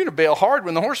 you're going to bail hard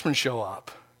when the horsemen show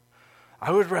up.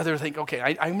 I would rather think, okay,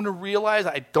 I'm going to realize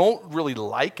I don't really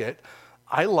like it.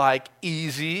 I like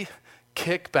easy,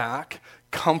 kick back,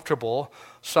 comfortable,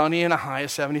 sunny and a high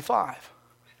of 75.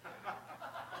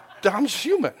 I'm just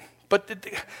human. But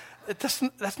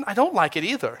I don't like it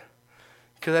either.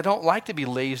 Because I don't like to be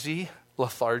lazy,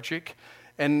 lethargic,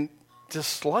 and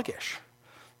just sluggish.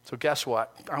 So guess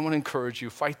what? I want to encourage you,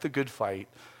 fight the good fight.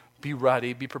 Be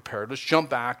ready, be prepared. Let's jump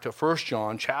back to 1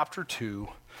 John chapter 2,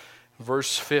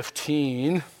 verse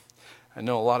 15. I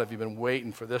know a lot of you have been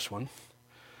waiting for this one.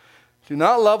 Do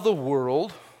not love the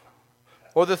world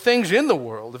or the things in the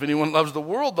world. If anyone loves the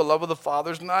world, the love of the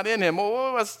Father is not in him.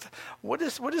 What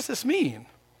does this mean?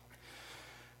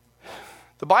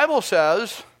 The Bible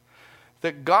says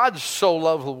that God so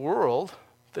loved the world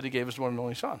that he gave his one and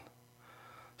only Son.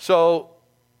 So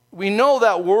we know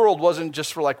that world wasn't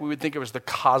just for, like, we would think of as the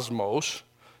cosmos,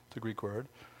 the Greek word.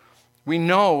 We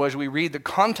know as we read the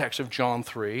context of John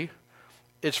 3,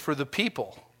 it's for the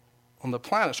people on the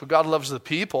planet. So God loves the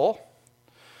people.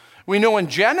 We know in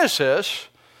Genesis,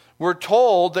 we're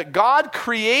told that God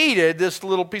created this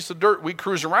little piece of dirt we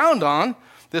cruise around on,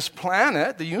 this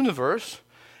planet, the universe,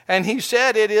 and he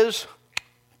said it is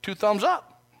 2 thumbs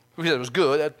up. He said it was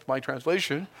good, that's my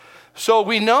translation. So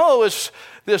we know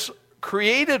this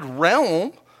created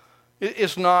realm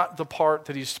is not the part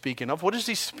that he's speaking of. What is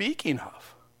he speaking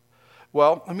of?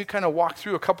 Well, let me kind of walk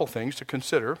through a couple things to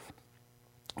consider,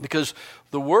 because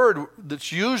the word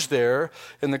that's used there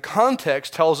in the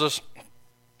context tells us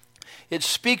it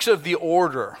speaks of the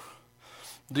order,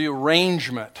 the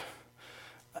arrangement.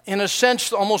 In a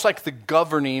sense, almost like the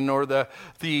governing or the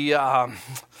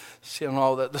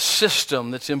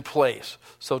system that's in place,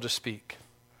 so to speak.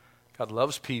 God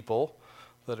loves people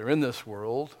that are in this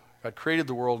world. God created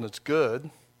the world and it's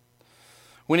good.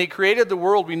 When he created the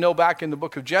world, we know back in the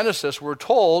book of Genesis, we're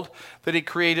told that he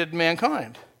created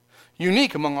mankind.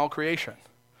 Unique among all creation.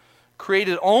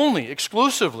 Created only,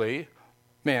 exclusively,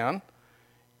 man,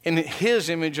 in his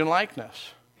image and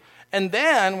likeness. And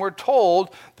then we're told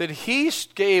that he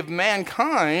gave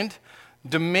mankind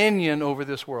dominion over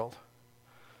this world.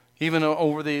 Even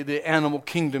over the animal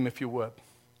kingdom, if you would.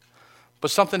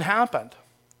 But something happened.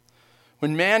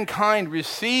 When mankind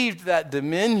received that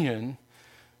dominion,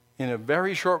 in a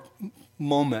very short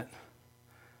moment,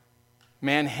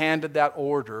 man handed that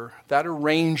order, that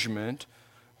arrangement,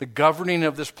 the governing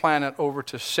of this planet over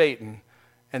to Satan,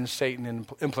 and Satan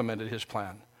implemented his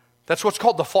plan. That's what's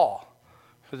called the fall.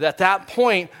 At that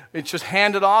point, it's just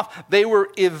handed off. They were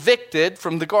evicted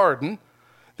from the garden.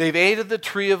 They've ate of the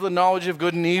tree of the knowledge of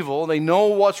good and evil. They know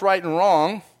what's right and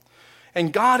wrong.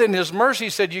 And God in his mercy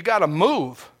said, you got to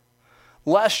move,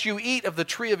 lest you eat of the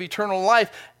tree of eternal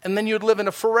life, and then you'd live in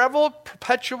a forever,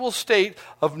 perpetual state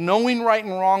of knowing right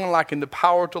and wrong and lacking the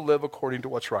power to live according to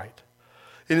what's right.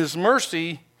 In his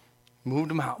mercy,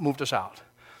 moved us out.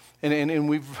 And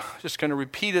we've just kind of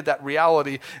repeated that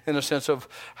reality in a sense of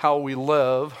how we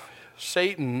live.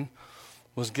 Satan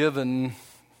was given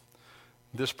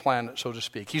this planet, so to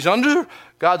speak. He's under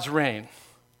God's reign,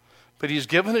 but he's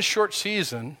given a short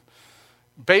season.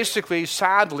 Basically,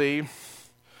 sadly,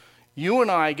 you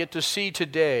and I get to see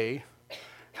today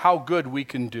how good we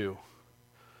can do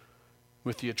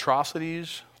with the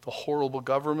atrocities, the horrible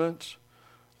governments,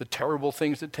 the terrible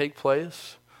things that take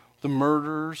place, the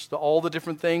murders, all the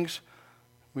different things.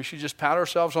 We should just pat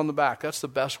ourselves on the back. That's the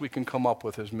best we can come up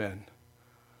with as men.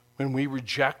 When we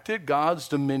rejected God's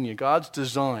dominion, God's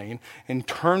design, and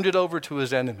turned it over to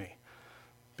his enemy,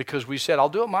 because we said, I'll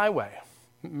do it my way.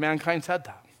 Mankind said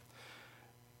that.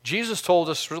 Jesus told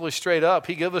us really straight up.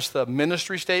 He gave us the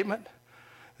ministry statement,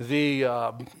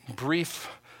 the brief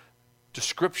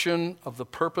description of the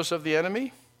purpose of the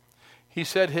enemy. He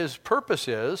said his purpose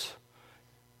is,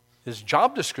 his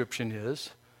job description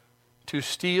is, to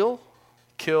steal,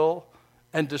 kill,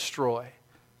 and destroy.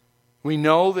 We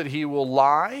know that he will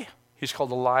lie. He's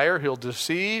called a liar. He'll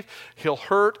deceive, he'll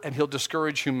hurt, and he'll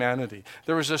discourage humanity.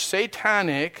 There is a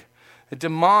satanic, a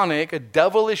demonic, a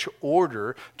devilish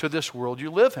order to this world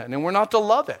you live in. And we're not to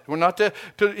love it. We're not to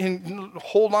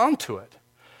hold on to it.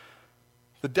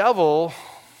 The devil,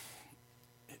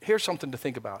 here's something to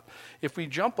think about. If we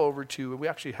jump over to,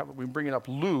 we bring it up,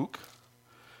 Luke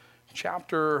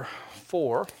chapter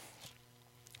 4,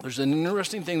 there's an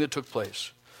interesting thing that took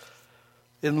place.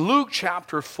 In Luke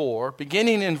chapter 4,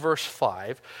 beginning in verse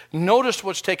 5, notice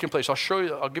what's taking place.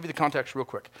 I'll give you the context real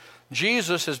quick.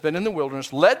 Jesus has been in the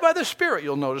wilderness, led by the Spirit,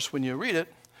 you'll notice when you read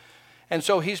it. And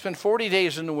so he's been 40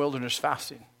 days in the wilderness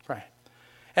fasting. Right.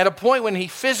 At a point when he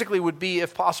physically would be,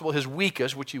 if possible, his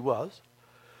weakest, which he was.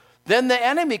 Then the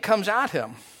enemy comes at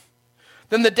him.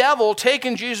 Then the devil,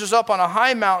 taking Jesus up on a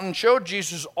high mountain, showed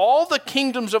Jesus all the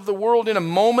kingdoms of the world in a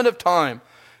moment of time.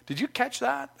 Did you catch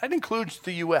that? That includes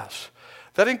the U.S.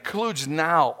 That includes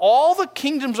now. All the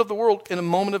kingdoms of the world in a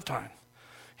moment of time.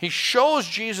 He shows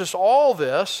Jesus all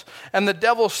this, and the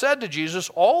devil said to Jesus,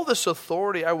 all this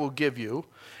authority I will give you,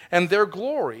 and their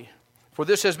glory, For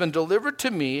this has been delivered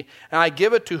to me, and I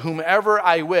give it to whomever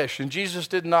I wish. And Jesus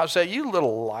did not say, you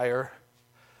little liar.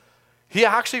 He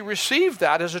actually received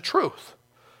that as a truth.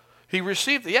 He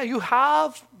received it. Yeah, you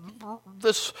have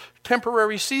this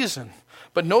temporary season.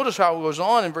 But notice how it goes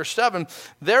on in verse 7.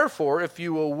 Therefore, if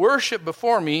you will worship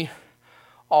before me,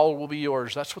 all will be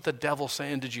yours. That's what the devil's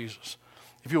saying to Jesus.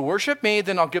 If you worship me,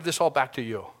 then I'll give this all back to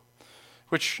you.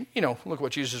 Which, look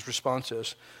what Jesus' response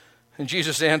is. And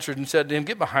Jesus answered and said to him,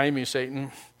 get behind me,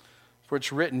 Satan, for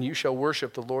it's written, you shall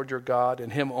worship the Lord your God,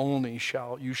 and him only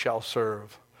you shall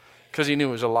serve. Because he knew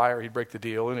he was a liar, he'd break the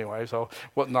deal anyway. So,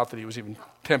 well, not that he was even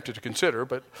tempted to consider,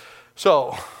 but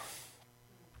so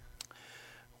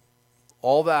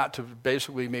all that to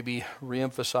basically maybe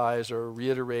reemphasize or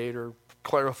reiterate or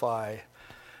clarify.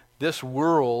 This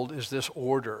world is this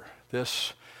order,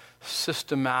 this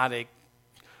systematic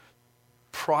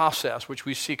process which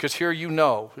we see, because here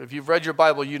if you've read your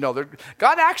Bible,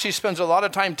 God actually spends a lot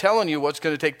of time telling you what's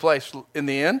going to take place in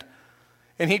the end.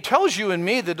 And he tells you and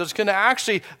me that it's going to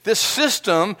actually, this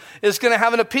system is going to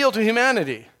have an appeal to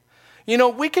humanity.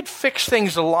 We could fix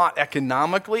things a lot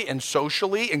economically and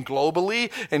socially and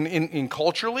globally and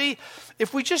culturally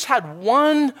if we just had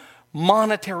one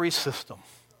monetary system.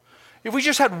 If we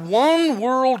just had one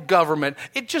world government.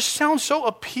 It just sounds so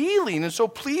appealing and so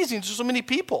pleasing to so many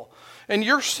people. And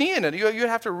you're seeing it. You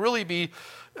have to really be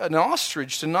an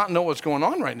ostrich to not know what's going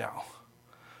on right now.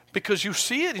 Because you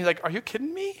see it and you're like, are you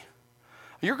kidding me?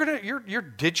 You're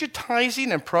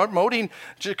digitizing and promoting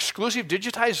exclusive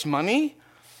digitized money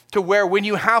to where when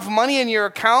you have money in your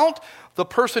account, the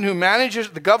person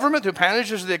the government who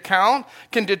manages the account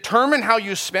can determine how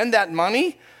you spend that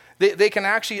money. They can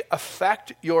actually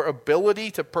affect your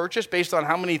ability to purchase based on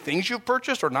how many things you've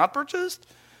purchased or not purchased.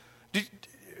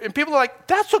 And people are like,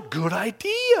 that's a good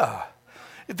idea.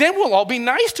 Then we'll all be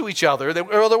nice to each other,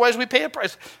 or otherwise we pay a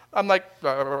price. I'm like,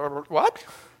 what?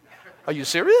 Are you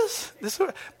serious?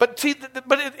 But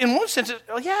in one sense,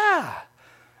 yeah.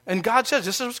 And God says,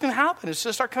 this is what's going to happen. It's going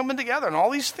to start coming together and all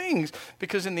these things.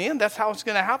 Because in the end, that's how it's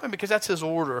going to happen, because that's his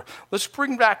order. Let's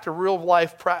bring back to real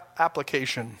life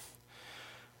application.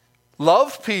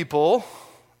 Love people,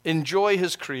 enjoy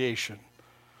his creation.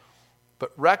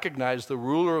 But recognize the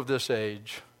ruler of this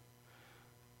age,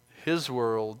 his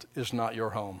world is not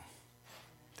your home.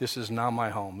 This is not my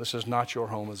home. This is not your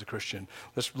home as a Christian.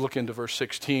 Let's look into verse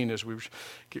 16 as we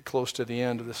get close to the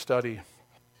end of the study.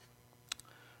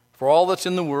 For all that's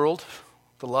in the world,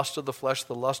 the lust of the flesh,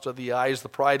 the lust of the eyes, the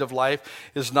pride of life,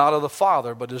 is not of the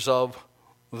Father, but is of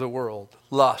the world.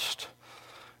 Lust.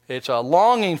 It's a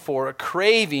longing for, a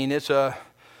craving. It's a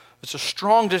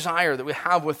strong desire that we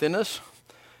have within us.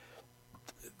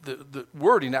 The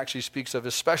wording actually speaks of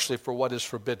especially for what is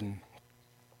forbidden.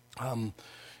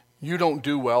 You don't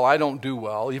do well, I don't do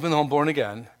well, even though I'm born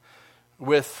again,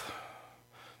 with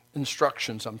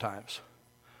instruction sometimes.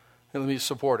 And let me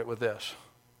support it with this.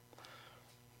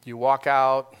 You walk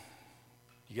out,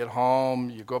 you get home,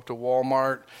 you go up to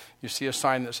Walmart, you see a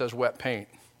sign that says wet paint,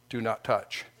 do not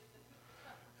touch.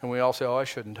 And we all say, I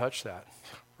shouldn't touch that.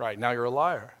 Right, now you're a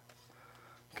liar.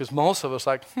 Because most of us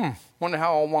wonder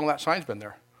how long that sign's been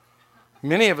there.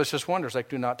 Many of us just wonder,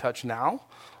 do not touch now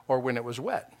or when it was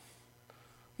wet.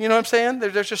 You know what I'm saying?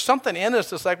 There's just something in us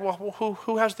that's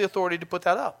who has the authority to put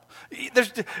that up?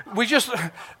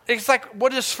 It's like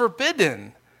what is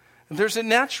forbidden. There's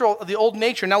the old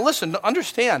nature. Now listen,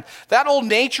 understand, that old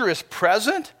nature is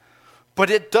present, but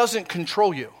it doesn't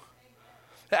control you.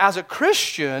 As a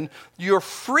Christian, you're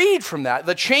freed from that.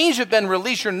 The chains have been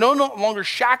released. You're no longer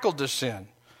shackled to sin.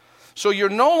 So you're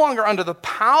no longer under the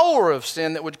power of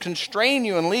sin that would constrain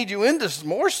you and lead you into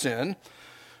more sin,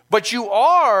 but you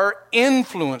are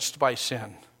influenced by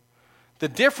sin. The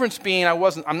difference being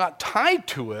I'm not tied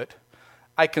to it.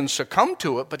 I can succumb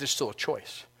to it, but it's still a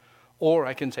choice. Or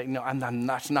I can say, no,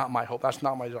 that's not my hope. That's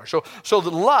not my desire. So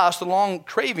the lust, the long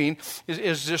craving,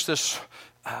 is just this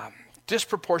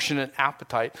disproportionate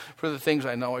appetite for the things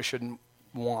I know I shouldn't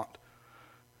want.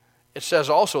 It says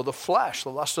also the flesh, the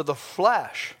lust of the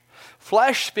flesh.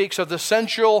 Flesh speaks of the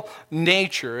sensual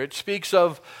nature. It speaks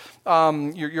of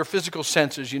your physical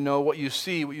senses. What you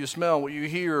see, what you smell, what you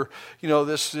hear.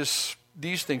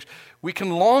 These things. We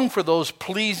can long for those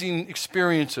pleasing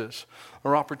experiences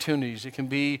or opportunities. It can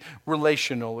be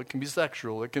relational. It can be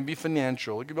sexual. It can be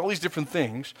financial. It can be all these different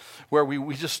things where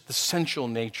we just the sensual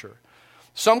nature.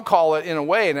 Some call it, in a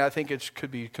way, and I think it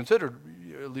could be considered,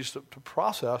 at least to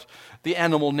process, the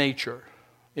animal nature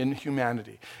in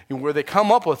humanity. And where they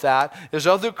come up with that is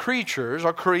other creatures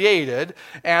are created.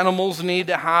 Animals need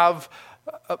to have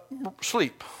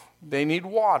sleep. They need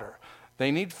water.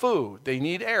 They need food. They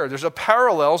need air. There's a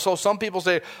parallel. So some people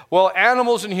say, well,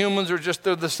 animals and humans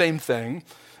they're the same thing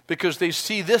because they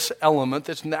see this element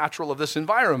that's natural of this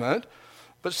environment.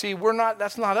 But see,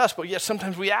 that's not us. But yet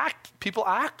sometimes people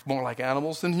act more like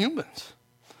animals than humans.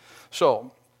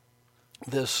 So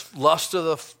this lust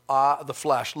of the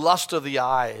flesh, lust of the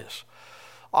eyes.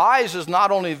 Eyes is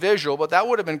not only visual, but that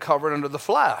would have been covered under the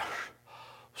flesh.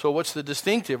 So what's the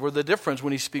distinctive or the difference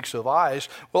when he speaks of eyes?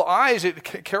 Well, eyes, it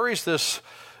carries this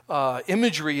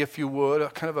imagery, if you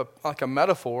would, kind of like a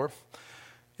metaphor.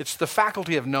 It's the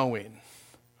faculty of knowing.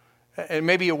 And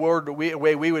maybe a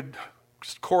way we would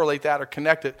correlate that or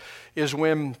connect it is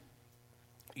when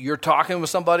you're talking with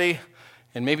somebody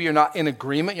and maybe you're not in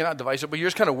agreement, you're not divisive, but you're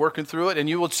just kind of working through it, and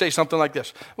you would say something like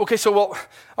this. Okay, so, well,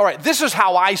 all right, this is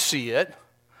how I see it.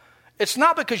 It's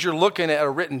not because you're looking at a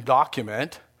written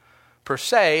document, per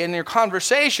se. In your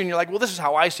conversation, you're like, well, this is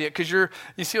how I see it, because you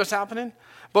see what's happening?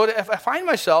 But if I find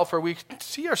myself, or we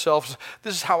see ourselves,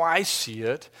 this is how I see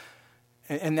it,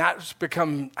 and that's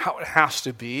become how it has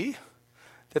to be,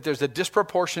 that there's a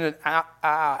disproportionate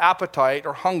appetite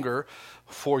or hunger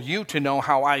for you to know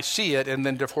how I see it, and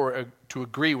then therefore to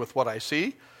agree with what I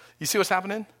see. You see what's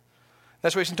happening?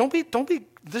 That's why he's saying, don't be,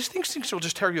 these things will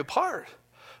just tear you apart.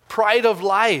 Pride of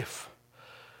life.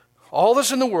 All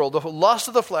this in the world, the lust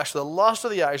of the flesh, the lust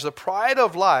of the eyes, the pride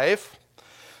of life.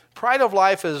 Pride of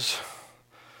life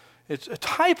it's a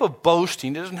type of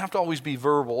boasting. It doesn't have to always be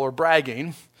verbal or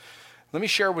bragging. Let me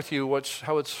share with you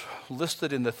how it's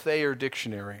listed in the Thayer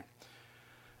Dictionary.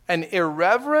 An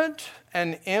irreverent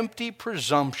and empty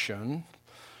presumption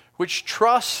which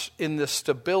trusts in the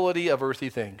stability of earthly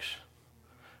things.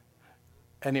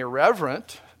 An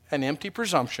irreverent and empty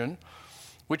presumption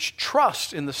which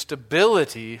trusts in the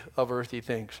stability of earthly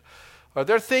things. Are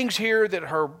there things here that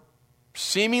are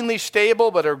seemingly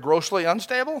stable but are grossly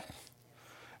unstable?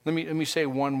 Let me say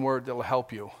one word that will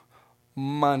help you.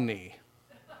 Money.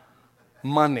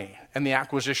 Money and the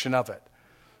acquisition of it.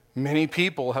 Many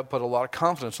people have put a lot of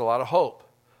confidence, a lot of hope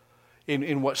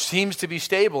in what seems to be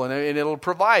stable, and it'll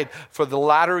provide for the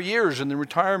latter years and the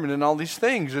retirement and all these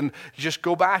things. And you just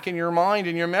go back in your mind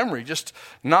and your memory. Just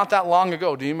not that long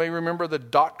ago, do anybody remember the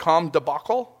 .com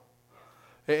debacle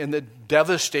and the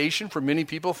devastation for many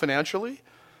people financially,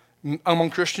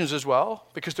 among Christians as well?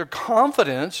 Because their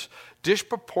confidence,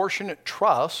 disproportionate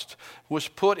trust, was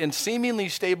put in seemingly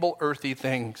stable earthly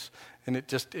things, and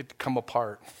it come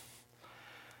apart.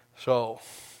 So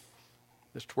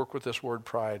let's work with this word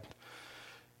pride.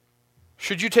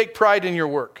 Should you take pride in your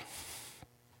work?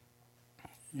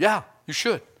 Yeah, you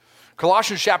should.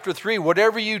 Colossians chapter 3,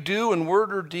 whatever you do in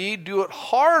word or deed, do it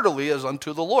heartily as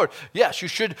unto the Lord. Yes, you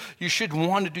should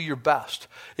want to do your best.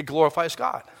 It glorifies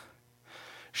God.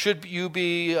 Should you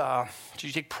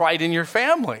take pride in your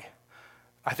family?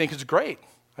 I think it's great.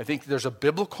 I think there's a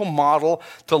biblical model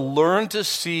to learn to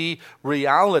see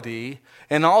reality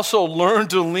and also learn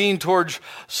to lean towards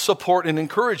support and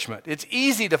encouragement. It's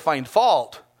easy to find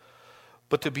fault,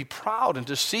 but to be proud and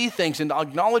to see things and to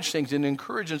acknowledge things and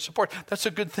encourage and support, that's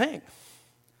a good thing.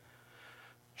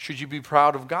 Should you be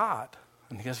proud of God?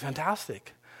 I think that's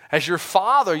fantastic. As your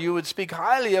father, you would speak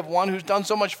highly of one who's done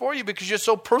so much for you because you're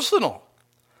so personal.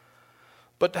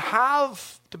 But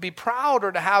to be proud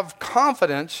or to have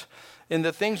confidence in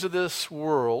the things of this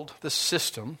world, this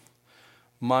system,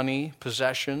 money,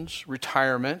 possessions,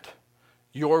 retirement,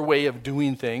 your way of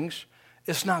doing things,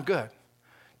 it's not good.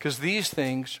 Because these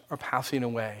things are passing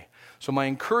away. So my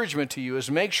encouragement to you is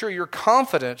make sure your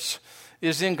confidence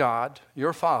is in God,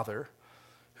 your Father,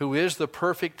 who is the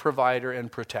perfect provider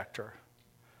and protector.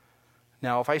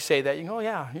 Now, if I say that, you go, oh,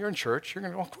 yeah, you're in church. You're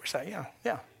going to go, of course,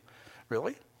 yeah.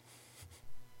 Really?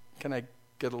 Can I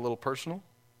get a little personal?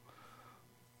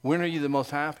 When are you the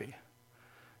most happy?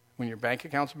 When your bank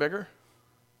account's bigger?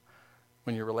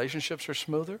 When your relationships are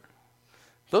smoother?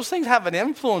 Those things have an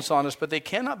influence on us, but they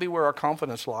cannot be where our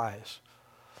confidence lies.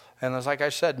 And as like I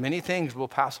said, many things will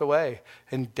pass away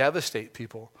and devastate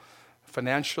people,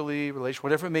 financially, relationally,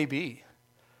 whatever it may be.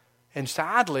 And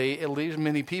sadly, it leaves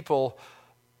many people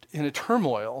in a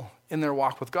turmoil in their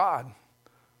walk with God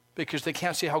because they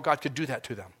can't see how God could do that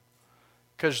to them.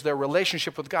 Because their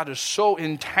relationship with God is so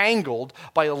entangled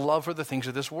by a love for the things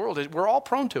of this world. We're all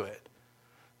prone to it.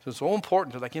 So it's so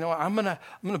important to like, you know what, I'm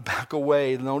gonna back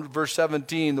away. Verse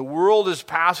 17, the world is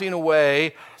passing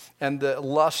away and the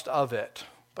lust of it.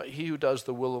 But he who does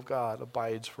the will of God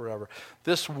abides forever.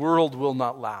 This world will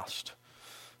not last.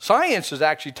 Science is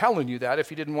actually telling you that if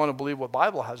you didn't want to believe what the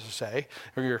Bible has to say,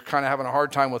 or you're kind of having a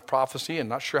hard time with prophecy and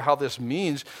not sure how this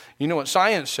means, you know what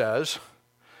science says?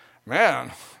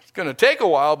 Man, it's going to take a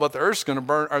while, but the earth's going to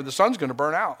burn, or the sun's going to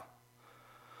burn out.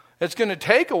 It's going to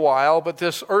take a while, but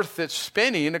this earth that's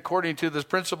spinning, according to the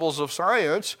principles of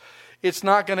science, it's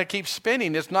not going to keep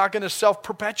spinning. It's not going to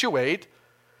self-perpetuate.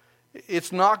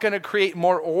 It's not going to create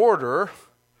more order.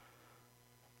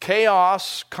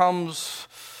 Chaos comes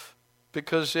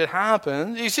because it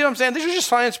happens. You see what I'm saying? These are just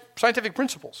scientific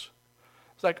principles.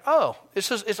 It's like, oh,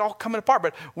 it's all coming apart.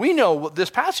 But we know this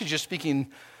passage is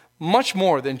speaking much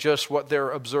more than just what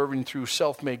they're observing through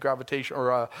self-made gravitation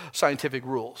or scientific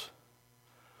rules.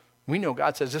 We know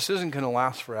God says this isn't going to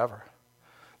last forever.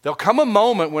 There'll come a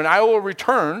moment when I will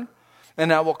return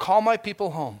and I will call my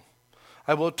people home.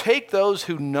 I will take those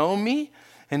who know me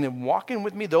and then walking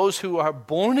with me, those who are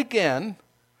born again,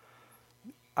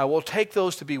 I will take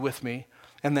those to be with me,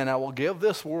 and then I will give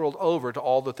this world over to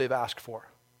all that they've asked for,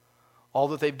 all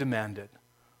that they've demanded,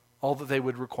 all that they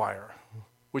would require,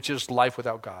 which is life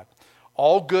without God.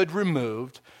 All good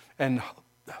removed and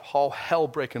all hell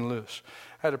breaking loose.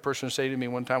 I had a person say to me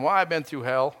one time, well, I've been through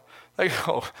hell. Like,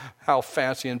 oh, how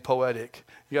fancy and poetic.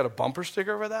 You got a bumper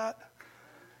sticker for that?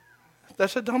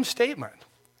 That's a dumb statement.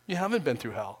 You haven't been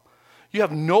through hell. You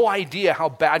have no idea how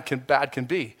bad can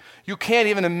be. You can't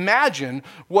even imagine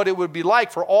what it would be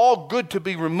like for all good to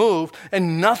be removed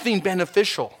and nothing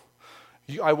beneficial.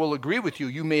 I will agree with you.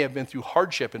 You may have been through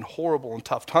hardship and horrible and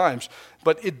tough times,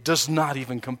 but it does not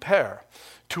even compare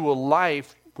to a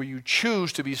life where you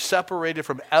choose to be separated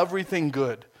from everything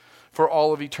good for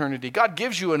all of eternity. God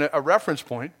gives you a reference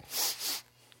point,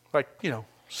 like,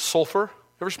 sulfur.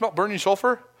 Ever smell burning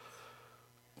sulfur?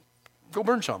 Go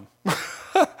burn some.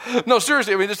 No,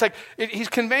 seriously, I mean, it's like, he's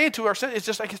conveying to our sin, it's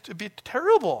just like, it'd be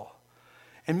terrible.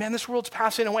 And man, this world's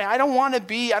passing away. I don't want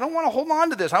to hold on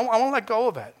to this. I want to let go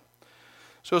of it.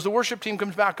 So as the worship team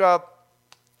comes back up,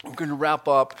 we're going to wrap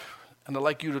up, and I'd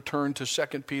like you to turn to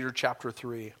 2 Peter chapter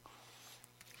 3.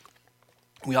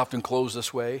 We often close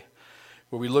this way,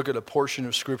 where we look at a portion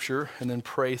of Scripture and then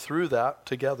pray through that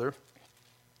together.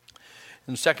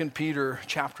 In 2 Peter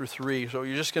chapter 3, so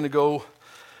you're just going to go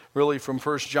really from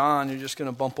 1 John, you're just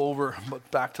going to bump over, but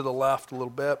back to the left a little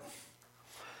bit.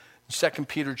 In 2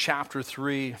 Peter chapter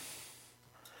 3,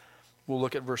 we'll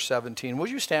look at verse 17.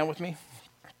 Would you stand with me?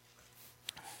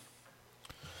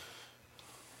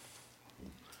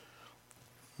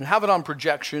 I have it on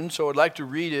projection, so I'd like to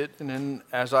read it, and then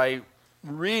as I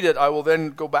read it, I will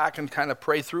then go back and kind of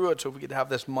pray through it so we could have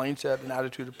this mindset and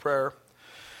attitude of prayer.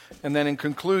 And then in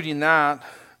concluding that,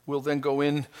 we'll then go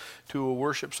into a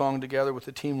worship song together with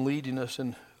the team leading us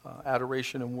in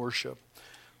adoration and worship.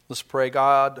 Let's pray.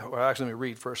 God, well, actually, let me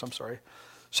read first. I'm sorry.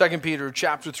 2 Peter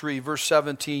chapter 3, verse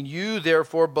 17. You,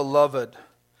 therefore, beloved,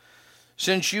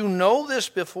 since you know this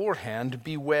beforehand,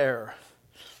 beware,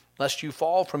 lest you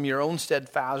fall from your own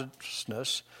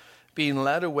steadfastness, being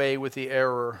led away with the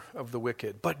error of the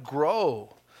wicked. But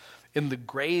grow in the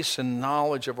grace and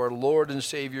knowledge of our Lord and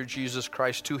Savior Jesus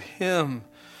Christ. To him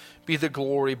be the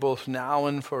glory both now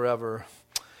and forever.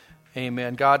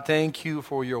 Amen. God, thank you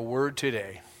for your word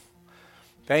today.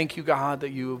 Thank you, God,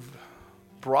 that you've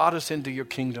brought us into your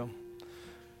kingdom,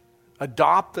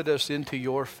 adopted us into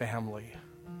your family.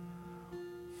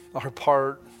 Our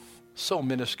part, so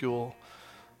minuscule,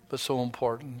 but so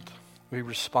important. We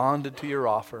responded to your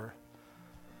offer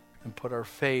and put our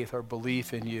faith, our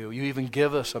belief in you. You even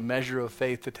give us a measure of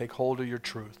faith to take hold of your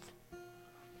truth.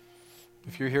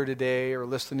 If you're here today or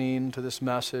listening to this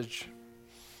message,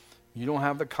 you don't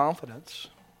have the confidence.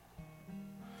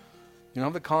 You don't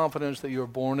have the confidence that you're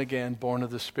born again, born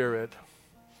of the Spirit.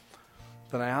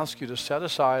 Then I ask you to set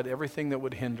aside everything that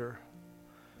would hinder,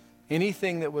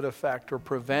 anything that would affect or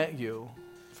prevent you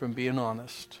from being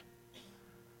honest,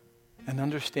 and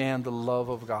understand the love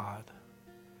of God.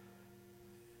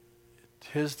 It's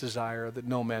his desire that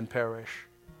no man perish,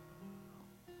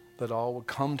 that all would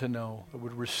come to know, that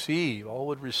all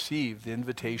would receive the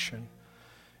invitation.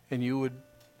 And you would,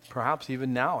 perhaps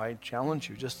even now, I challenge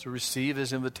you just to receive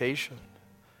his invitation.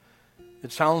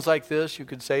 It sounds like this. You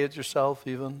could say it yourself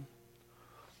even.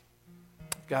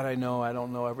 God, I know I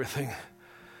don't know everything.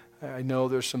 I know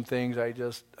there's some things I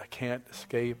can't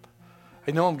escape.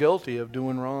 I know I'm guilty of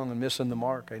doing wrong and missing the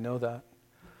mark. I know that.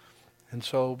 And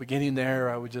so beginning there,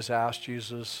 I would just ask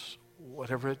Jesus,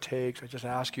 whatever it takes, I just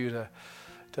ask you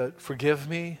to forgive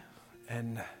me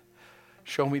and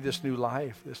show me this new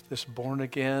life, this born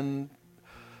again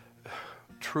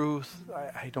truth.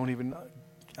 I don't even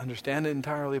understand it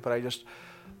entirely, but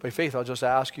by faith, I'll just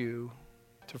ask you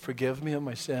to forgive me of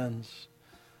my sins.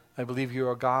 I believe you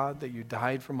are God, that you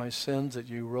died for my sins, that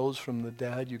you rose from the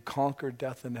dead, you conquered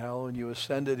death and hell, and you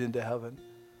ascended into heaven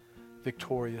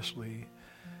victoriously.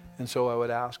 And so I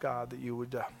would ask, God, that you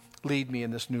would lead me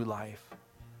in this new life.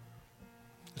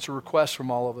 It's a request from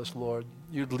all of us, Lord.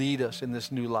 you'd lead us in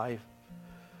this new life.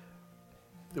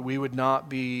 That we would not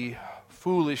be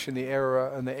foolish in the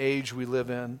era and the age we live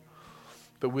in,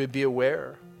 but we'd be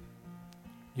aware.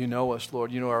 You know us,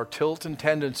 Lord. You know our tilt and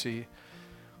tendency.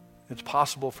 It's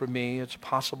possible for me, it's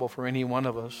possible for any one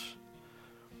of us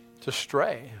to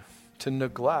stray, to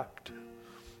neglect,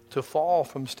 to fall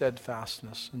from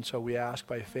steadfastness. And so we ask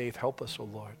by faith, help us, O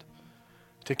Lord,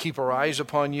 to keep our eyes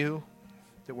upon you,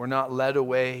 that we're not led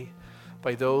away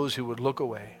by those who would look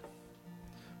away,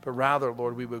 but rather,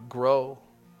 Lord, we would grow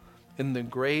in the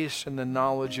grace and the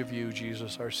knowledge of you,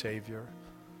 Jesus, our Savior.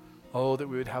 Oh, that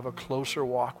we would have a closer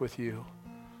walk with you.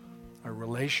 Our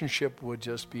relationship would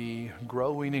just be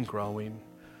growing and growing.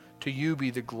 To you be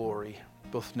the glory,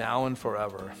 both now and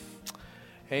forever.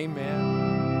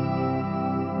 Amen.